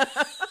know.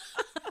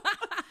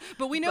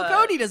 But we know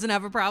Cody doesn't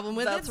have a problem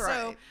with it. That's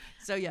right.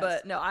 So yes.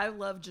 But no, I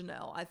love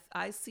Janelle.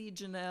 I see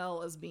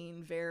Janelle as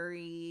being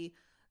very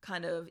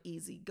kind of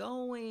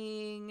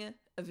easygoing,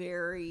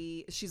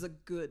 she's a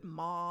good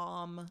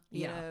mom.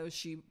 You know,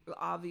 she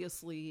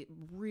obviously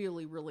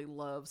really, really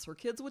loves her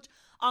kids, which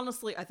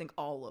honestly, I think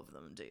all of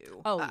them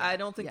do. Oh, yeah. I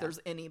don't think there's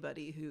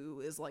anybody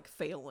who is like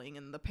failing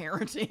in the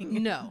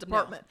parenting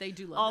department. No, they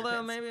do love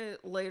Although their kids. maybe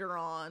later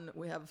on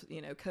we have,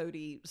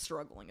 Cody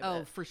struggling a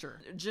bit. Oh, for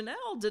sure.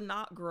 Janelle did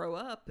not grow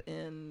up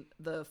in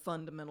the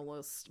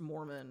fundamentalist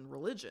Mormon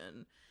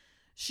religion.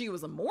 She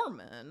was a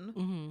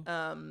Mormon,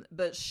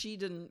 but she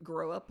didn't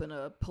grow up in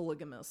a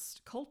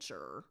polygamist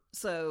culture.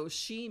 So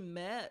she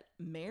met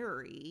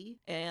Mary,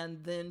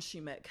 and then she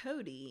met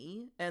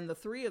Cody, and the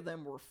three of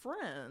them were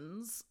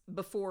friends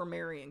before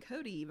Mary and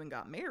Cody even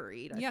got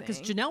married. Yeah, because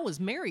Janelle was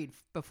married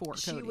before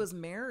Cody. She was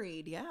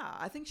married, yeah.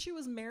 I think she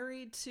was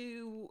married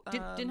to...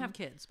 didn't have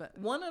kids, but...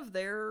 one of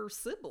their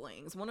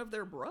siblings, one of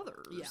their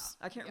brothers. Yeah.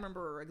 I can't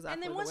remember exactly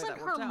and then the way wasn't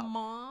that worked her out.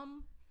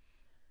 mom...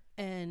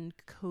 and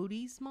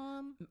Cody's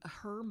mom?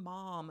 Her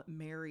mom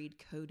married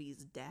Cody's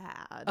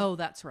dad. Oh,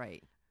 that's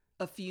right.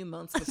 A few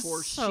months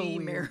before So she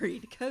weird.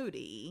 married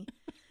Cody.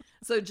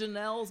 So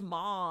Janelle's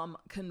mom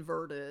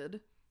converted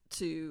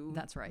to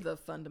That's right. the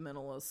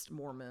fundamentalist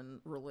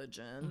Mormon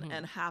religion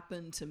and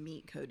happened to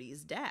meet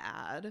Cody's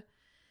dad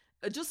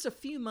just a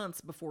few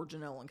months before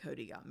Janelle and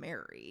Cody got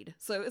married.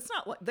 So it's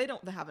not like they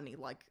don't have any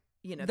like,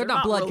 they're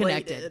not blood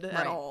related connected, at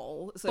right.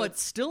 all. So But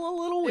still a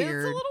little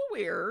weird. It's a little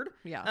weird.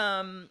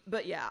 Yeah.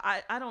 But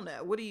yeah, I don't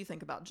know. What do you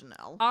think about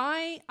Janelle?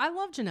 I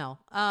love Janelle.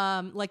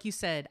 Like you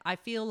said, I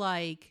feel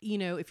like,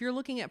 if you're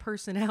looking at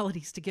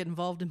personalities to get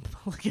involved in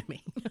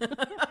polygamy,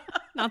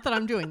 not that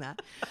I'm doing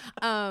that.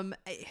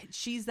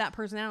 She's that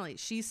personality.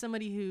 She's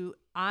somebody who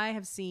I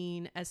have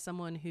seen as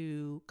someone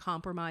who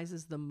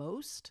compromises the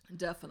most.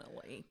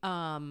 Definitely.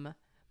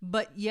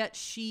 But yet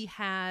she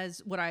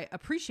has, what I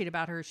appreciate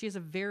about her, she has a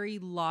very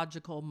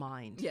logical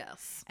mind.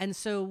 Yes. And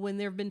so when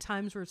there have been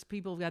times where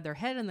people have got their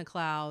head in the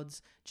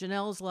clouds,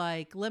 Janelle's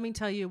like, let me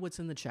tell you what's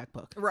in the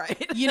checkbook.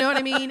 Right. You know what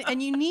I mean?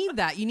 And you need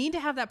that. You need to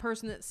have that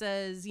person that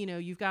says,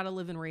 you've got to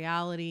live in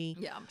reality.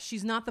 Yeah.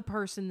 She's not the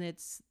person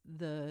that's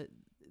the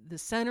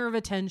center of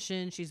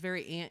attention. She's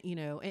very,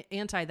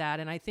 anti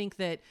that. And I think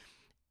that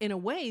in a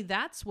way,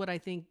 that's what I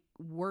think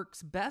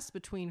works best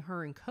between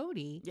her and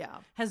Cody. Yeah.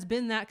 Has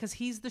been that because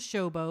he's the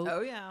showboat. Oh,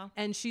 yeah.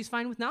 And she's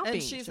fine with not And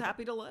being. she's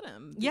happy to let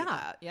him do Yeah.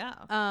 that. Yeah.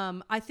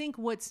 I think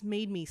what's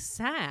made me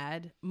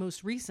sad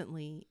most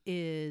recently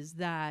is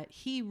that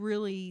he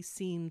really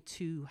seemed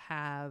to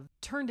have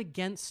turned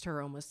against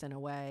her almost in a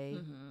way.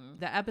 Mm-hmm.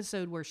 The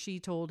episode where she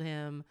told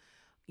him,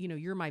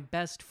 you're my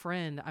best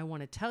friend. I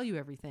want to tell you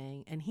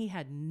everything. And he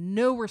had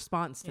no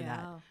response to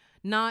that.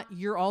 Not,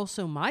 you're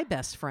also my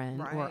best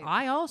friend, or Right.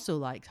 I also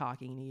like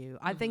talking to you.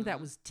 I think that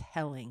was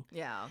telling.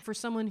 Yeah. For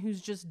someone who's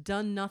just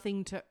done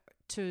nothing to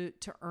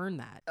earn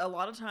that. A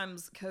lot of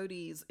times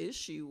Cody's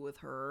issue with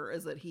her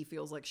is that he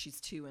feels like she's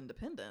too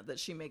independent, that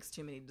she makes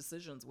too many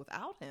decisions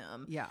without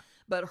him. Yeah.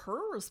 But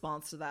her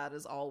response to that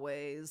is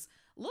always,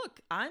 look,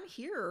 I'm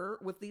here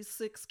with these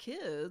 6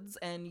 kids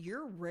and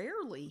you're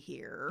rarely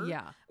here.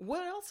 Yeah.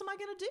 What else am I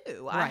going to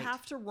do? I Right.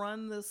 have to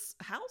run this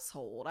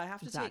household. I have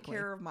to take Exactly.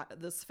 care of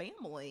this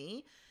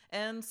family.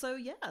 And so,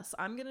 yes,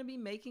 I'm going to be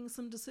making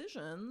some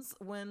decisions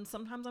when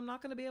sometimes I'm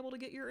not going to be able to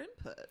get your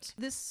input.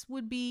 This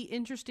would be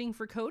interesting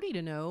for Cody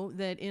to know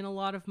that in a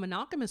lot of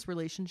monogamous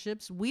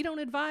relationships, we don't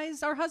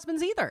advise our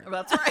husbands either.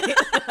 That's right.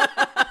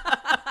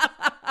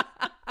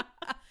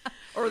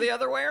 Or the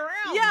other way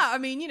around. Yeah, I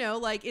mean,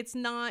 it's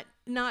not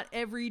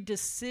every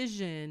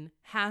decision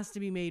has to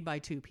be made by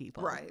 2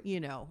 people. Right.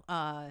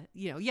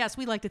 Yes,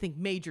 we like to think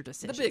major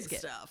decisions.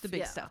 The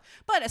big stuff.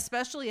 But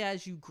especially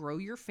as you grow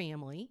your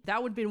family,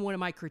 that would have been one of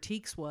my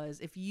critiques was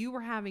if you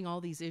were having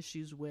all these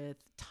issues with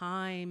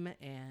time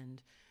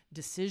and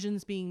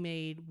decisions being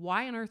made,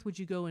 why on earth would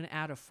you go and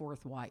add a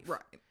 4th wife?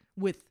 Right.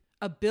 With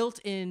a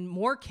built-in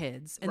more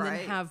kids and Right.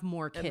 then have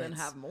more kids. And then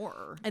have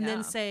more. And Yeah.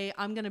 then say,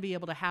 I'm going to be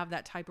able to have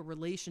that type of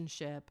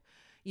relationship,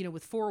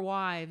 with 4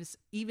 wives,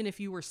 even if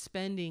you were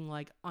spending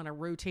like on a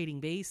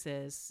rotating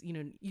basis,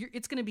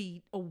 it's going to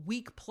be a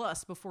week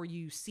plus before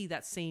you see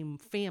that same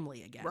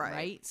family again.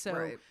 Right. So,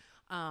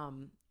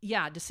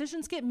 Right.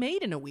 decisions get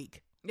made in a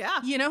week.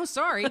 Yeah.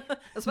 Sorry.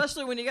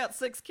 Especially when you got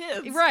 6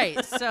 kids.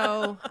 Right.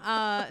 So,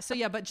 but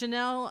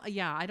Janelle,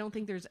 I don't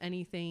think there's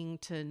anything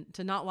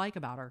to not like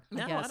about her.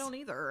 No, I guess. I don't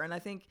either. And I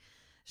think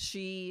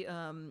she,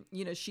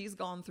 she's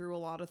gone through a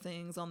lot of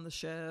things on the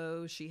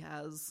show. She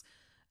has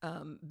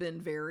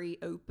been very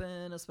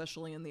open,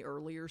 especially in the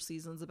earlier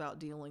seasons, about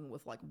dealing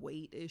with like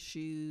weight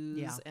issues.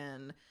 Yeah.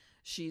 And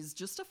she's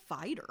just a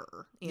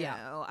fighter. You Yeah.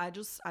 know,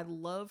 I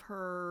love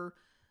her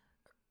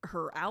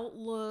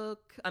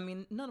outlook. I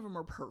mean, none of them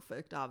are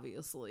perfect,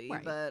 obviously,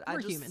 Right. but We're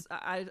human.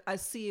 I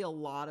see a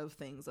lot of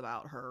things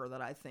about her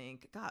that I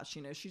think, gosh,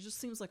 she just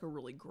seems like a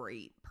really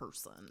great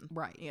person.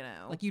 Right.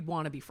 Like you'd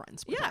want to be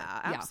friends with yeah,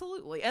 her.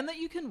 absolutely. And that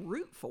you can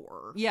root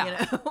for.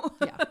 Yeah.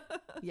 Yeah.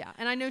 Yeah.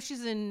 And I know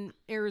she's in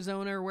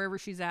Arizona or wherever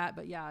she's at,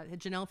 but yeah,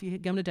 Janelle, if you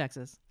come to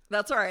Texas,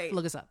 That's right.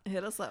 look us up.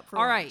 Hit us up for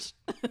All lunch.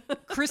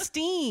 right.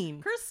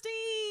 Christine.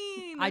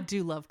 Christine. I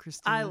do love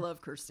Christine. I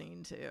love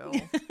Christine too.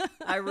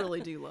 I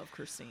really do love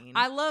Christine.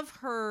 I love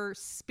her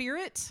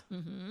spirit.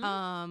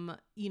 Mm-hmm.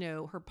 You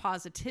know, her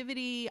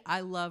positivity.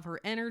 I love her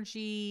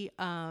energy.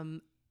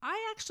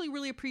 I actually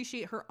really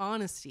appreciate her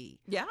honesty.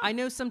 Yeah. I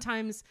know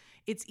sometimes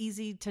it's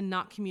easy to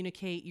not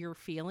communicate your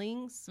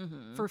feelings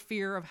for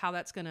fear of how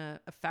that's going to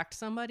affect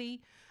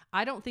somebody.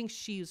 I don't think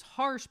she's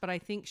harsh, but I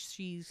think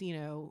she's, you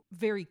know,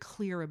 very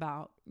clear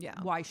about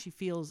why she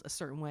feels a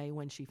certain way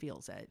when she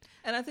feels it.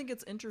 And I think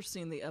it's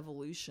interesting the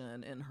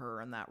evolution in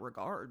her in that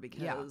regard,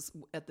 because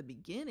at the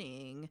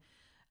beginning,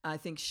 I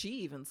think she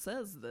even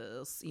says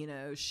this, you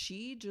know,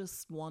 she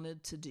just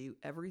wanted to do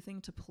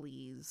everything to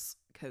please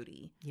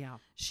Cody. Yeah.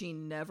 She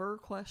never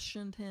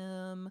questioned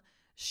him.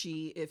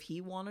 If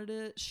he wanted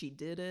it, she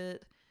did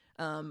it.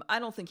 I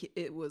don't think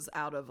it was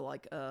out of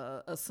like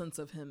a sense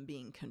of him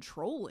being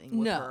controlling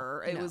with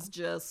her. It was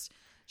just,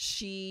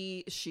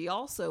 she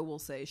also will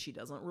say she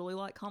doesn't really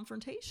like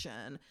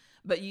confrontation,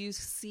 but you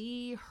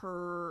see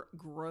her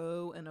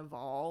grow and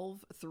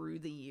evolve through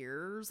the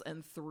years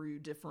and through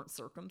different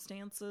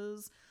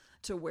circumstances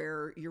to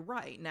where you're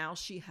right. Now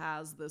she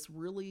has this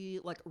really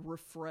like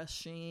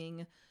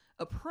refreshing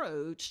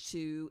approach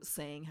to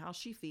saying how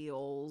she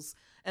feels.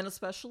 And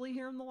especially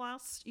here in the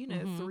last,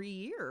 3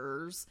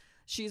 years,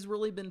 she's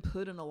really been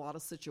put in a lot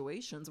of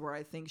situations where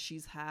I think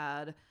she's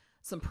had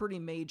some pretty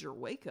major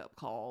wake-up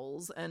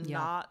calls and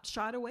not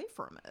shied away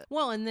from it.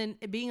 Well, and then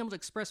being able to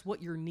express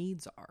what your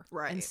needs are.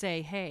 Right. And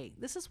say, hey,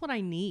 this is what I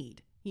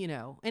need, you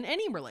know, in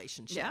any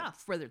relationship. Yeah.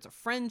 Whether it's a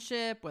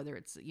friendship, whether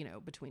it's, you know,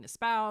 between a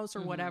spouse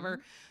or whatever.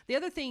 The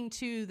other thing,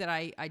 too, that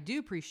I do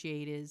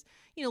appreciate is,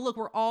 you know, look,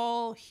 we're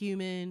all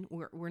human.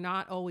 We're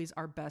not always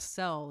our best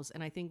selves.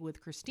 And I think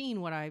with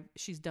Christine,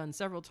 she's done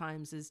several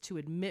times is to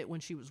admit when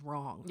she was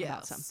wrong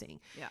about something.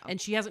 Yeah. And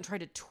she hasn't tried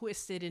to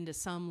twist it into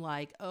some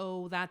like,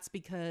 oh, that's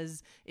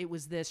because it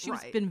was this.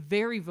 She's been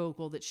very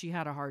vocal that she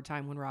had a hard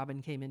time when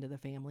Robin came into the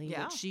family.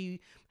 Yeah. That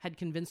she had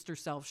convinced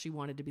herself she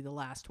wanted to be the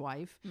last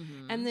wife.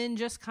 And then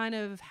just kind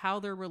of how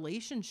their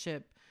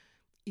relationship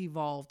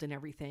evolved and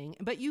everything.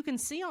 But you can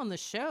see on the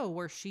show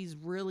where she's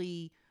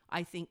really,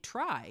 I think,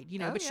 tried, you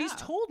know, she's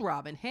told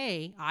Robin,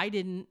 hey, I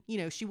didn't, you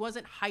know, she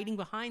wasn't hiding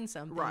behind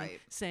something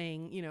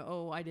saying, you know,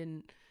 oh, I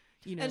didn't,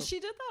 you know. And she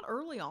did that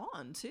early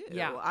on too.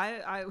 Yeah.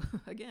 I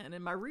again,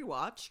 in my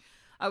rewatch,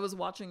 I was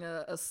watching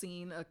a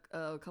scene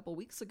a couple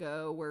weeks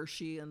ago where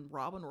she and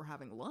Robin were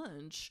having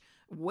lunch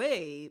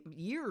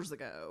years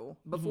ago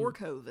before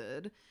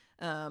COVID.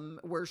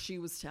 Where she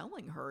was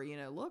telling her, you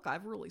know, look,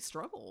 I've really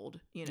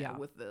struggled, you know,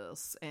 with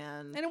this.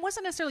 And it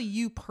wasn't necessarily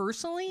you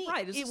personally.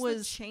 Right. It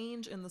was a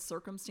change in the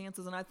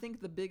circumstances. And I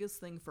think the biggest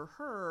thing for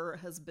her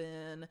has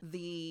been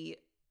the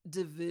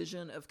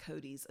division of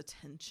Cody's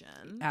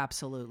attention.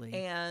 Absolutely.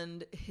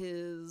 And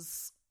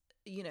his,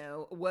 you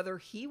know, whether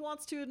he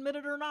wants to admit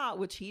it or not,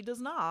 which he does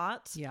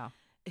not. Yeah.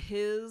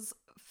 His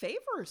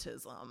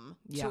favoritism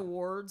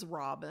towards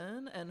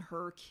Robin and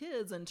her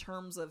kids in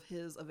terms of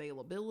his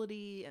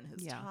availability and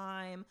his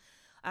time.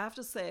 I have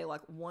to say,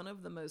 like, one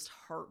of the most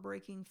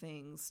heartbreaking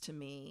things to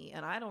me,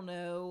 and I don't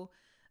know,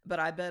 but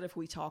I bet if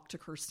we talked to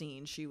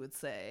Christine, she would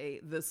say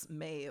this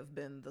may have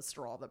been the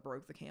straw that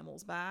broke the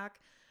camel's back.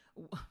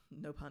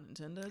 No pun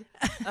intended.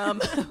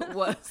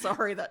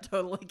 Sorry, that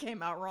totally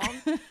came out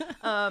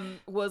wrong.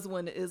 Was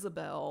when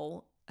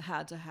Isabel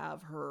had to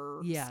have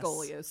her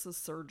scoliosis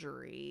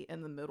surgery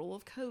in the middle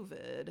of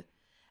COVID,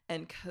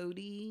 and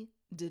Cody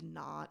did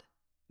not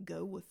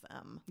go with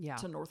them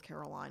to North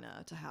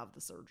Carolina to have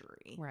the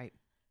surgery. Right.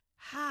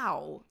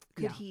 How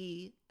could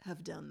he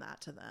have done that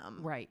to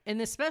them? Right.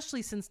 And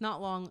especially since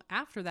not long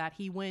after that,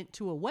 he went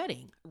to a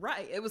wedding.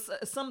 Right. It was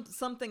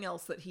something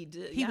else that he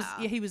did.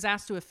 He was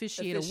asked to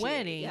officiate a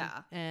wedding.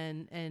 Yeah.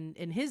 And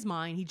in his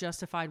mind, he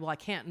justified, well, I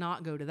can't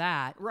not go to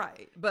that.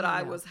 Right. But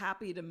I was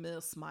happy to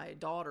miss my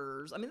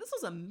daughters. I mean, this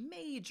was a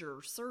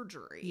major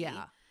surgery.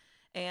 Yeah.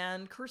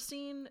 And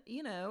Christine,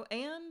 you know,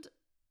 and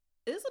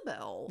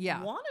Isabel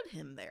wanted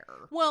him there.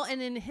 Well,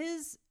 and in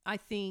I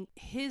think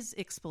his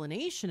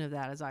explanation of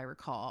that, as I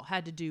recall,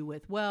 had to do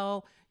with,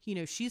 well, you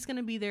know, she's going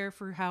to be there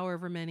for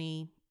however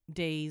many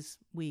days,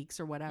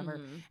 weeks, or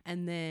whatever.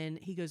 And then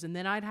he goes, and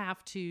then I'd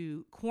have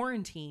to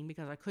quarantine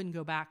because I couldn't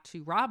go back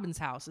to Robin's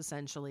house,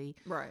 essentially.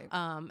 Right.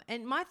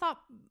 And my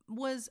thought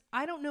was,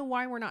 I don't know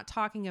why we're not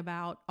talking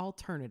about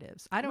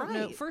alternatives. I don't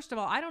know. First of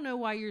all, I don't know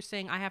why you're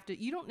saying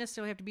you don't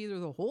necessarily have to be there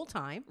the whole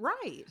time.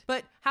 Right.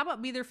 But how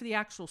about be there for the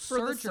actual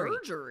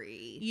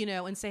surgery? You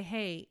know, and say,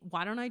 hey,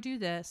 why don't I do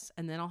this?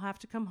 And then I'll have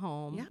to come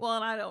home. Yeah.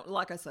 Well, and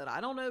like I said,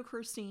 I don't know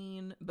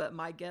Christine, but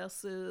my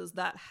guess is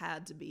that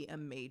had to be a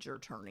major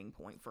turning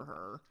point for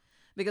her,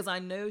 because I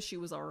know she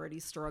was already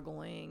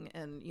struggling,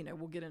 and, you know,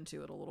 we'll get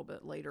into it a little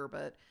bit later,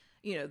 but,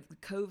 you know,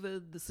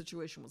 the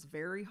situation was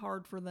very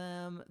hard for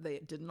them. They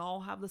didn't all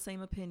have the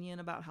same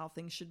opinion about how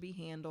things should be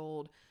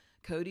handled.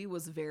 Cody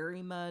was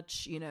very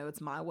much, you know,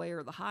 it's my way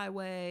or the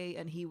highway,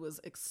 and he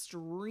was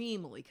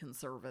extremely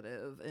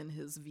conservative in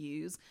his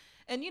views.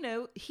 And,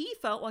 he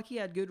felt like he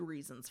had good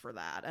reasons for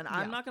that. And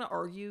I'm not going to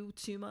argue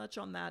too much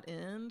on that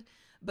end,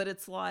 but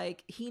it's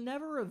like he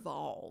never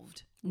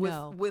evolved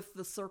with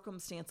the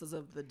circumstances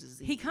of the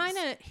disease. He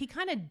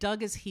kind of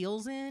dug his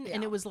heels in,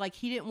 and it was like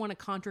he didn't want to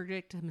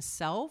contradict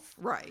himself.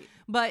 Right.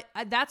 But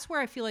that's where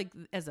I feel like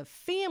as a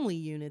family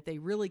unit, they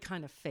really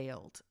kind of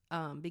failed,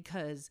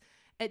 because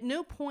at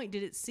no point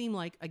did it seem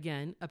like,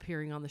 again,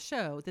 appearing on the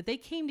show, that they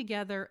came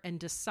together and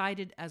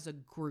decided as a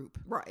group.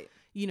 Right.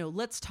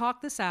 Let's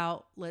talk this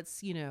out.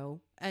 Let's,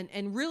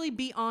 and really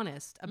be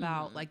honest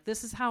about like,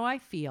 this is how I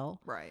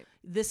feel. Right.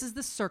 This is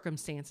the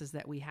circumstances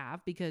that we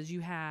have, because you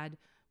had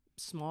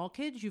small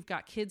kids, you've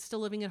got kids still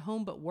living at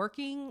home but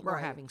working or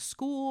having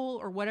school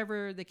or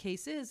whatever the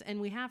case is. And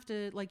we have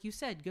to, like you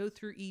said, go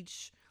through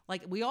each,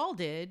 like we all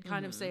did,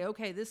 kind of say,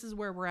 okay, this is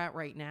where we're at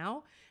right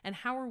now. And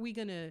how are we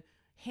going to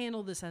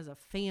handle this as a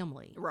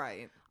family?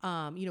 Right.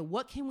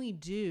 What can we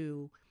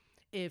do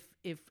if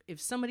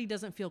somebody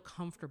doesn't feel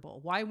comfortable?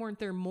 Why weren't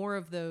there more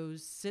of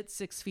those sit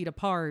 6 feet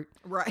apart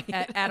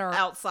at our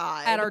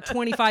outside at our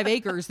 25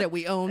 acres that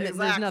we own that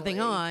there's nothing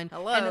on?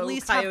 Hello, and at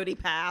least Coyote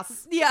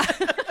Pass. Yeah.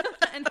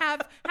 And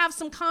have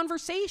some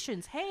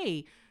conversations.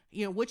 Hey,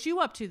 what you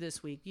up to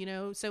this week?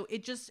 So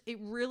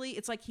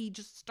it's like he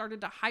just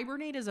started to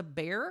hibernate as a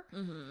bear,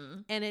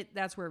 and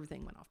that's where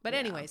everything went off. But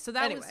anyway, so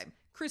that was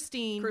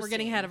Christine. We're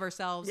getting ahead of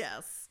ourselves.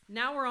 Yes.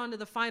 Now we're on to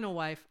the final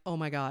wife. Oh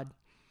my God.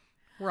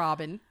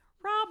 Robin.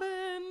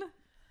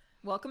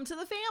 Welcome to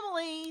the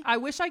family. I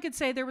wish I could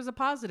say there was a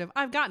positive.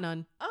 I've got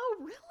none. Oh,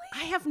 really?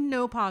 I have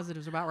no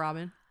positives about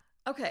Robin.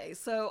 Okay,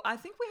 so I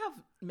think we have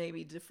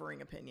maybe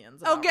differing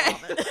opinions about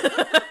Robin.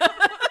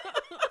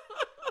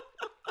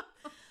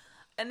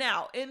 And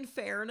now, in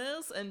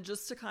fairness, and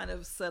just to kind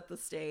of set the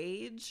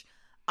stage,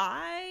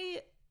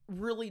 I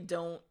really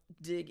don't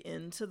dig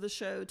into the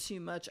show too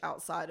much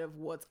outside of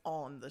what's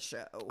on the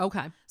show.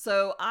 Okay.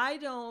 So I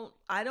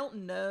don't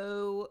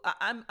know.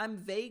 I'm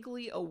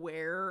vaguely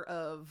aware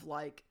of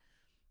like,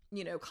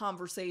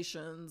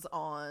 conversations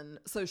on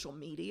social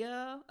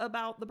media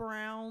about the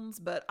Browns,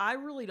 but I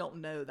really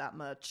don't know that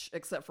much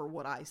except for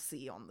what I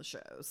see on the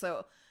show.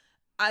 So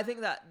I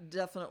think that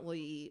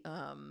definitely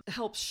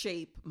helps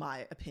shape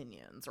my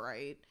opinions,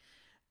 right?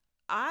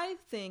 I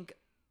think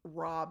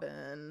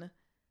Robin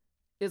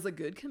is a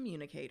good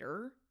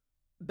communicator,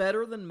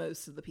 better than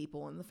most of the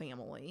people in the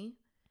family,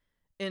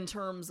 in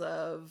terms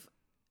of,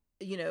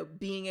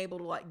 being able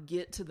to like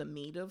get to the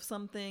meat of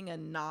something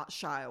and not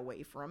shy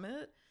away from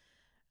it.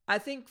 I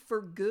think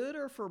for good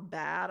or for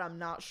bad, I'm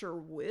not sure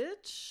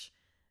which,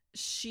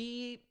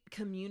 she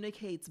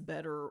communicates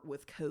better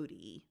with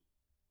Cody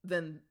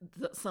than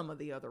some of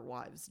the other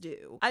wives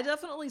do. I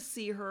definitely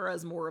see her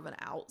as more of an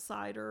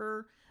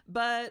outsider,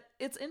 but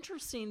it's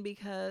interesting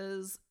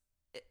because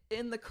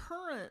in the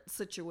current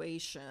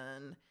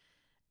situation,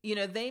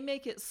 they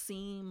make it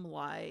seem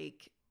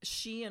like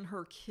she and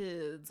her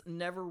kids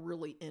never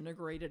really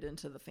integrated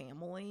into the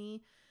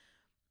family.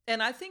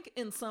 And I think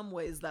in some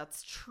ways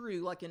that's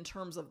true, like in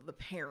terms of the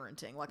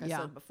parenting, like I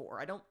said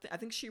before. I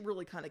think she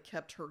really kind of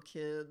kept her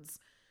kids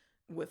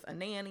with a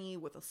nanny,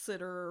 with a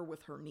sitter,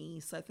 with her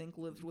niece, I think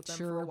lived with them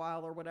for a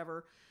while or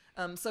whatever.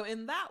 So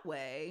in that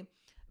way,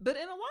 but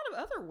in a lot of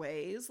other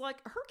ways, like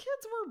her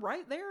kids were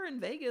right there in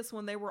Vegas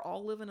when they were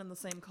all living in the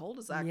same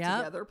cul-de-sac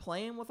together,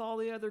 playing with all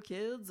the other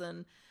kids.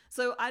 And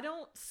so I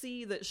don't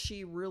see that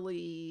she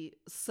really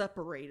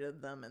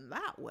separated them in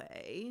that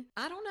way.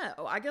 I don't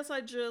know. I guess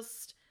I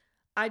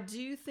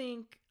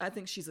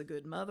think she's a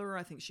good mother.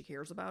 I think she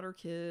cares about her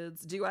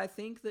kids. Do I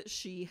think that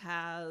she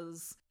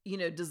has,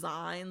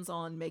 designs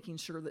on making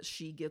sure that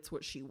she gets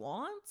what she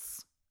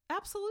wants?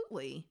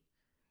 Absolutely.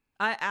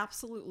 I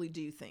absolutely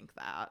do think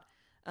that.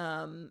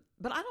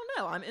 But I don't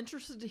know. I'm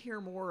interested to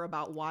hear more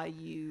about why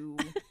you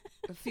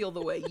feel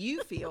the way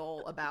you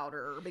feel about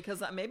her,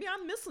 because maybe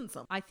I'm missing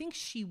something. I think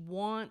she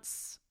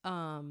wants,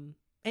 and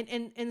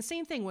the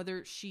same thing,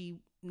 whether she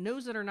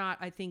knows it or not,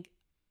 I think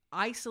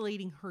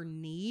isolating her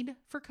need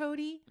for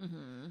Cody.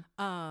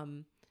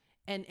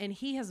 And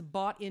he has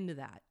bought into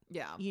that.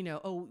 Yeah.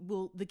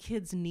 The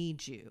kids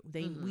need you.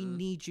 We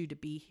need you to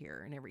be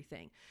here and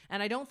everything.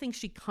 And I don't think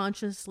she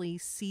consciously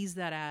sees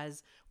that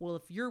as, well,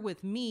 if you're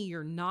with me,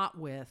 you're not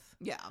with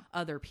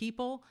other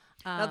people.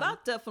 Now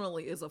that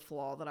definitely is a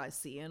flaw that I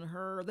see in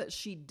her, that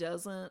she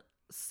doesn't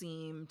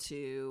seem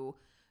to,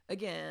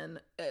 again,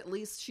 at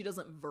least she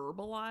doesn't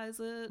verbalize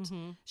it.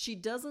 She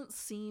doesn't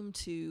seem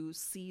to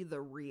see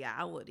the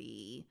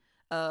reality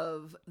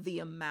of the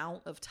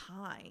amount of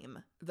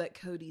time that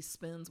Cody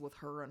spends with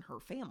her and her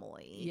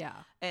family. Yeah.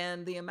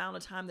 And the amount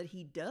of time that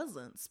he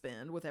doesn't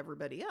spend with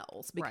everybody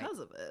else because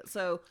of it.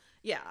 So,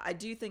 yeah, I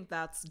do think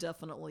that's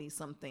definitely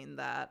something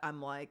that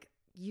I'm like,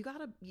 you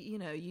gotta, you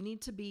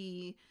need to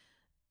be,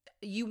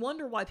 you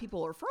wonder why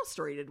people are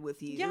frustrated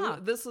with you. Yeah.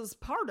 This is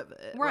part of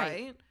it,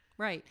 right?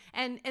 Right.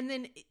 And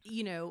then,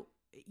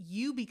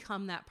 you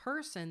become that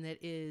person that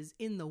is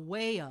in the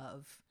way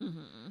of,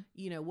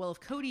 well, if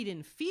Cody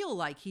didn't feel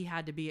like he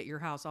had to be at your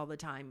house all the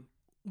time,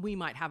 we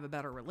might have a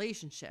better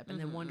relationship, and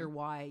then wonder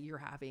why you're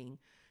having,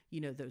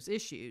 those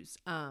issues.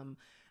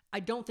 I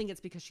don't think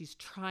it's because she's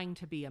trying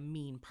to be a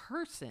mean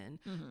person,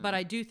 but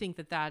I do think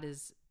that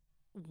is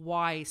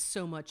why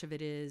so much of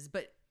it is.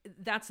 But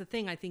that's the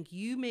thing. I think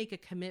you make a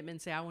commitment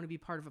and say, I want to be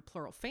part of a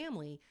plural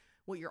family.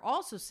 What you're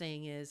also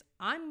saying is,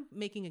 I'm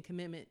making a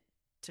commitment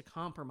to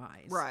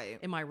compromise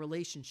in my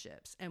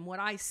relationships. And what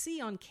I see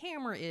on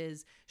camera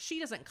is she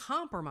doesn't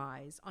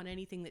compromise on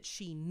anything that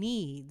she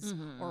needs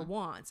or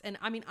wants. And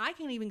I mean, I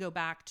can even go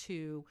back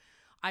to,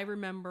 I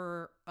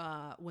remember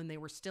when they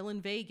were still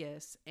in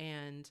Vegas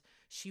and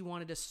she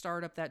wanted to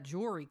start up that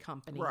jewelry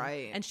company.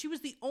 Right. And she was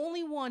the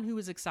only one who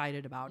was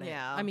excited about it.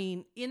 Yeah. I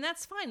mean, and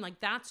that's fine. Like,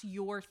 that's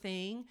your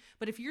thing.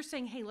 But if you're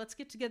saying, hey, let's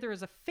get together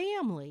as a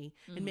family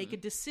and make a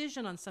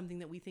decision on something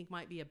that we think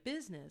might be a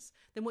business,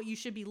 then what you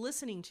should be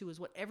listening to is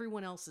what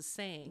everyone else is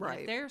saying. Right. And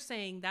if they're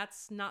saying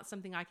that's not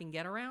something I can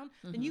get around,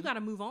 then you got to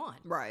move on.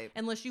 Right.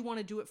 Unless you want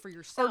to do it for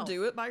yourself. Or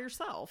do it by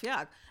yourself.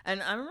 Yeah. And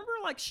I remember,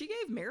 like, she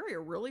gave Mary a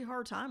really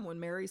hard time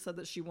when Mary said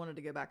that she wanted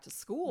to go back to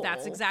school.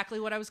 That's exactly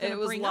what I was going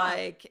to bring up. It was up.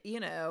 like,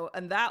 you know,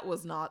 and that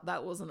was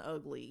an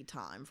ugly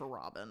time for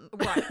Robin.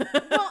 Right.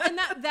 Well, and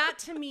that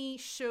to me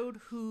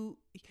showed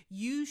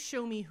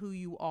show me who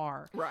you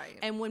are. Right.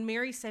 And when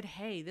Mary said,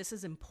 hey, this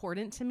is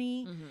important to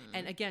me.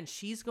 And again,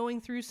 she's going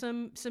through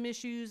some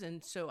issues.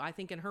 And so I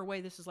think in her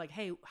way, this is like,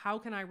 hey, how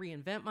can I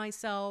reinvent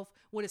myself?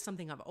 What is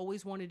something I've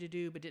always wanted to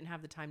do, but didn't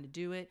have the time to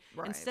do it?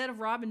 Right. Instead Instead of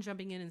Robin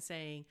jumping in and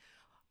saying,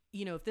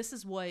 you know, if this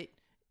is what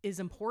is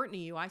important to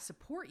you, I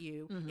support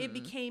you. It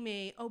became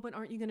but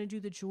aren't you going to do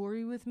the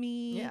jewelry with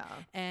me? Yeah.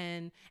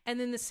 And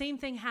then the same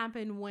thing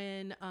happened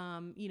when,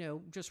 you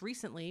know, just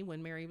recently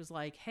when Mary was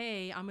like,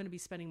 hey, I'm going to be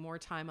spending more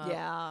time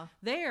up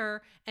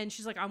there. And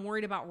she's like, I'm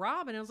worried about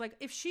Robin. And I was like,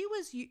 if she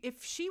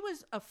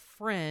was a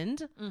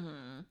friend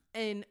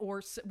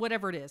or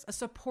whatever it is, a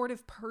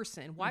supportive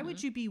person, why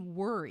would you be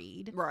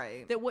worried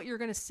that what you're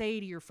going to say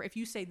to your friend, if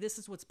you say, this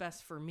is what's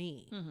best for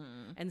me,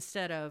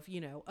 instead of, you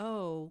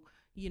know,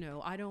 you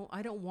know, I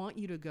don't want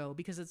you to go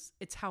because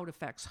it's how it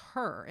affects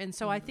her. And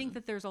so I think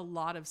that there's a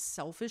lot of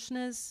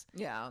selfishness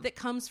that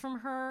comes from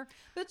her.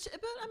 But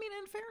I mean,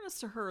 in fairness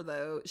to her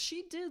though,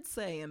 she did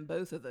say in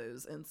both of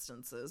those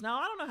instances, now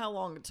I don't know how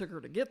long it took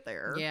her to get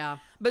there. Yeah.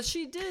 But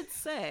she did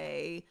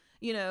say,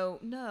 you know,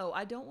 no,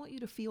 I don't want you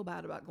to feel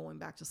bad about going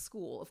back to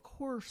school. Of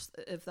course,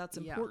 if that's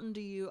important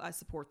to you, I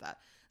support that.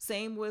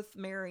 Same with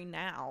Mary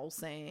now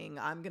saying,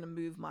 I'm going to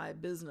move my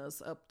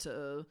business up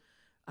to,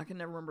 I can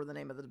never remember the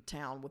name of the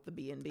town with the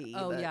B&B.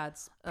 Oh, yeah,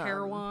 it's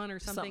pt.1 or something.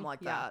 Something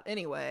like that.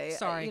 Anyway,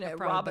 sorry, you know,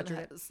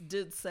 Robin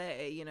did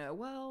say, you know,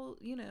 well,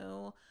 you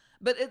know,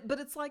 but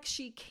it's like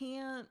she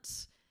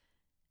can't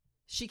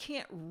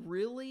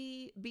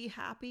really be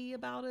happy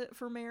about it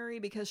for Mary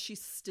because she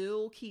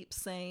still keeps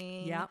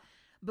saying,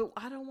 but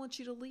I don't want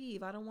you to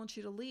leave. I don't want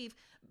you to leave.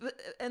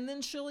 And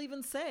then she'll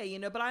even say, you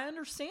know, but I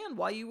understand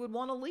why you would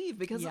want to leave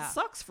because it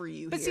sucks for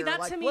you. But here. See, that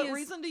like, to me what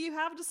reason do you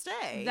have to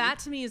stay? That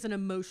to me is an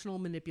emotional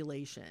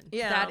manipulation.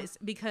 Yeah. That is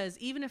because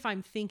even if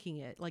I'm thinking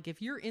it, like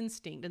if your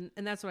instinct,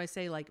 and that's what I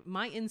say, like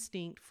my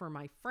instinct for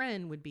my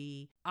friend would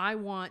be, I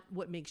want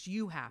what makes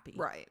you happy.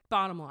 Right.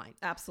 Bottom line.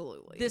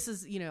 Absolutely. This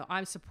is, you know,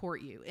 I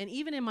support you. And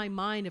even in my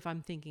mind, if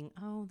I'm thinking,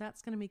 oh,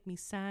 that's going to make me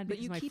sad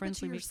because my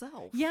friends leave me.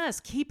 Yourself. Yes.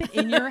 Keep it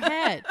in your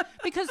head.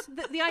 Because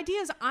the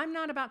idea is I'm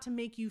not about to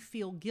make you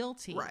feel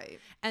guilty. Right.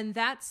 And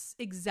that's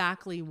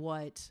exactly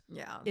what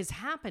is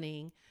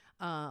happening.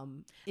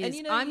 And,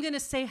 you know, I'm going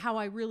to say how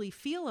I really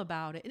feel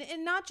about it.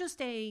 And not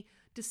just a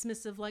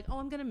dismissive, like, oh,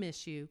 I'm going to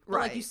miss you. But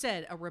like you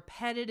said, a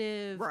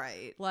repetitive,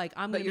 like,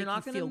 I'm going to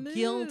make you feel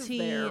guilty.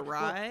 There,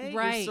 right?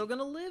 Right. You're still going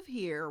to live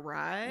here,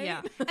 right?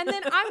 Yeah. And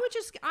then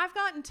I've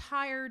gotten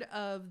tired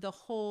of the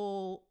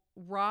whole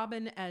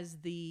Robin as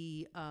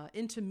the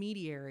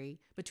intermediary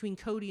between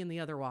Cody and the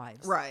other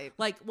wives. Right.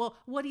 Like, well,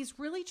 what he's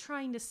really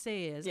trying to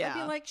say is, I'd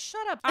be like,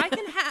 shut up. I've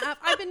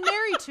been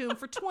married to him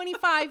for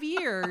 25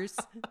 years.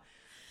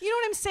 You know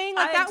what I'm saying?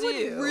 Like, that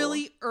would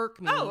really irk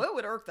me. Oh, it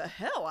would irk the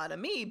hell out of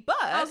me. But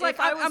I was like,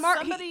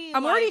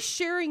 I'm already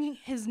sharing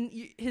his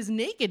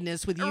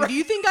nakedness with you. Do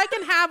you think I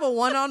can have a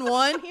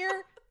one-on-one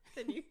here?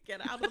 Can you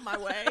get out of my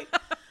way?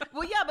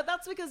 Well, yeah, but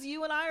that's because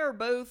you and I are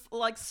both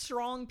like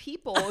strong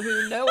people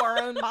who know our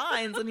own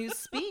minds and who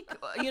speak,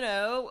 you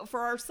know,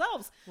 for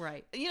ourselves.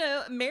 Right. You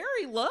know,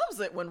 Mary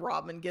loves it when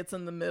Robin gets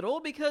in the middle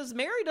because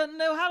Mary doesn't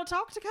know how to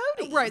talk to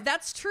Cody. Right.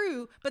 That's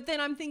true. But then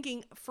I'm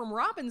thinking from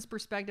Robin's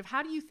perspective,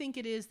 how do you think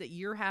it is that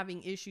you're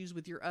having issues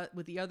with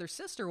with the other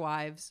sister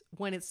wives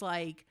when it's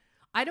like,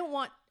 I'm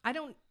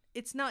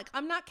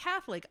not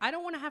Catholic. I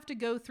don't want to have to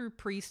go through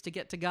priests to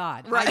get to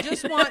God. Right.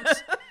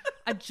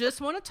 I just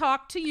want to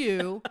talk to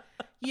you,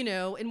 you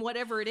know, and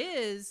whatever it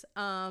is.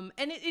 And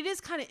it is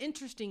kind of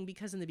interesting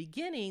because in the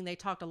beginning, they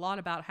talked a lot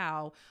about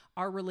how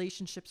our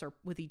relationships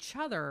with each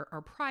other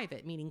are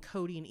private, meaning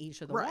Cody and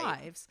each of the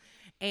wives.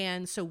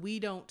 And so we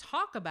don't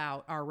talk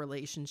about our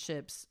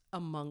relationships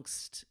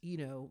amongst,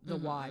 the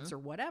wives or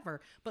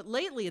whatever. But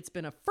lately it's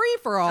been a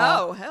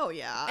free-for-all. Oh, hell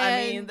yeah.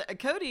 I mean,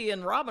 Cody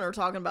and Robin are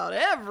talking about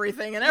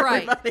everything and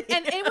everybody. Right.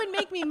 And it would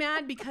make me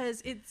mad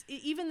because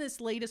even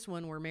this latest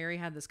one where Mary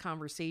had this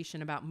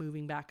conversation about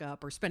moving back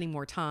up or spending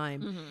more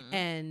time,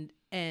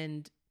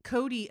 and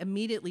Cody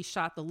immediately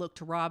shot the look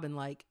to Robin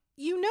like,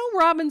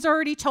 Robin's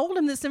already told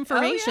him this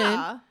information.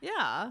 Oh,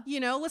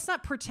 yeah. Let's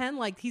not pretend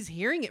like he's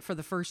hearing it for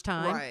the first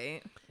time.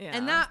 Right. Yeah.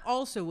 And that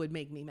also would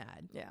make me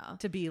mad. Yeah.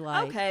 To be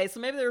like, okay, so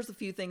maybe there's a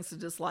few things to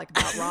dislike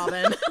about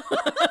Robin.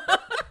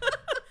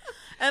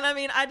 And I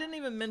mean, I didn't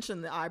even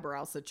mention the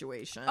eyebrow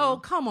situation. Oh,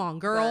 come on,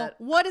 girl.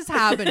 What is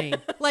happening?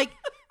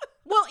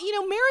 Well,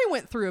 Mary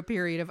went through a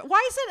period of,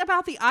 why is it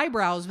about the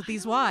eyebrows with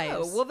these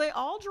wives? Well, they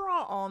all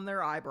draw on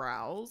their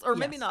eyebrows, or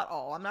maybe Yes. not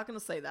all. I'm not going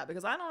to say that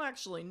because I don't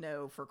actually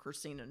know for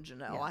Christina and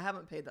Janelle. I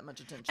haven't paid that much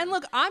attention. And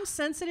look, I'm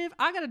sensitive.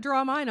 I got to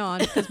draw mine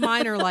on because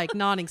mine are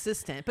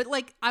non-existent. But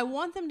I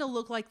want them to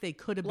look like they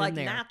could have been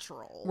there.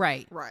 Natural.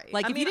 Right. Right.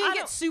 If you didn't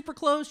get super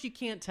close, you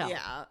can't tell.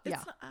 Yeah.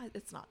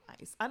 It's not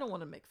nice. I don't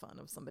want to make fun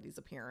of somebody's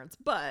appearance,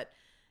 but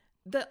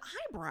the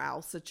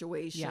eyebrow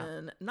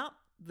situation, not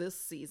this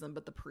season,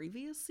 but the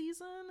previous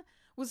season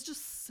was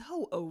just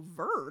so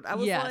overt. I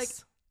was like,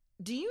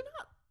 do you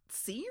not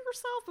see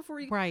yourself before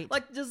you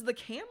does the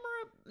camera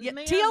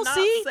man TLC not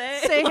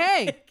say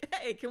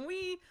hey, can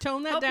we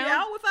tone that help down? you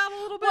out with that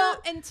a little bit?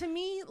 Well, and to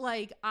me,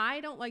 I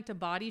don't like to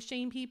body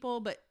shame people,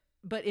 but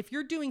if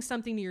you're doing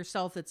something to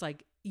yourself that's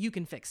you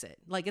can fix it.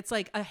 It's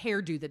like a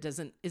hairdo that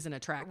isn't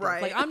attractive.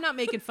 Right. I'm not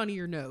making fun of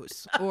your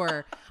nose,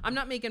 or I'm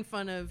not making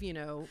fun of,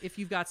 if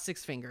you've got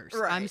 6 fingers.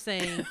 Right. I'm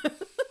saying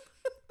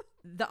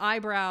the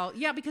eyebrow.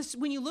 Yeah, because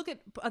when you look at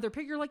other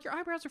pictures, you're like, your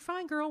eyebrows are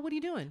fine, girl. What are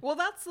you doing? Well,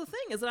 that's the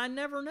thing, is that I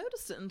never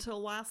noticed it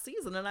until last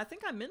season. And I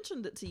think I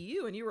mentioned it to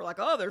you and you were like,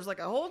 oh, there's a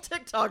whole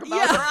TikTok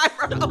about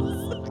her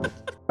eyebrows.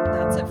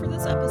 That's it for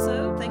this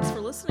episode. Thanks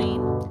for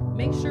listening.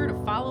 Make sure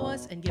to follow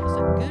us and give us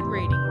a good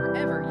rating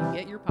wherever you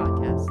get your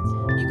podcasts.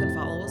 You can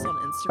follow us on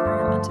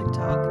Instagram and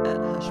TikTok at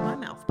Hush My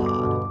Mouth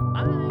Pod.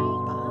 Bye.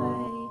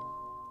 Bye.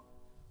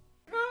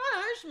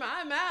 Hush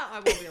my mouth.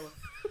 I won't be able to.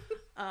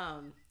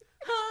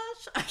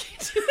 Hush. I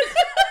can't do it.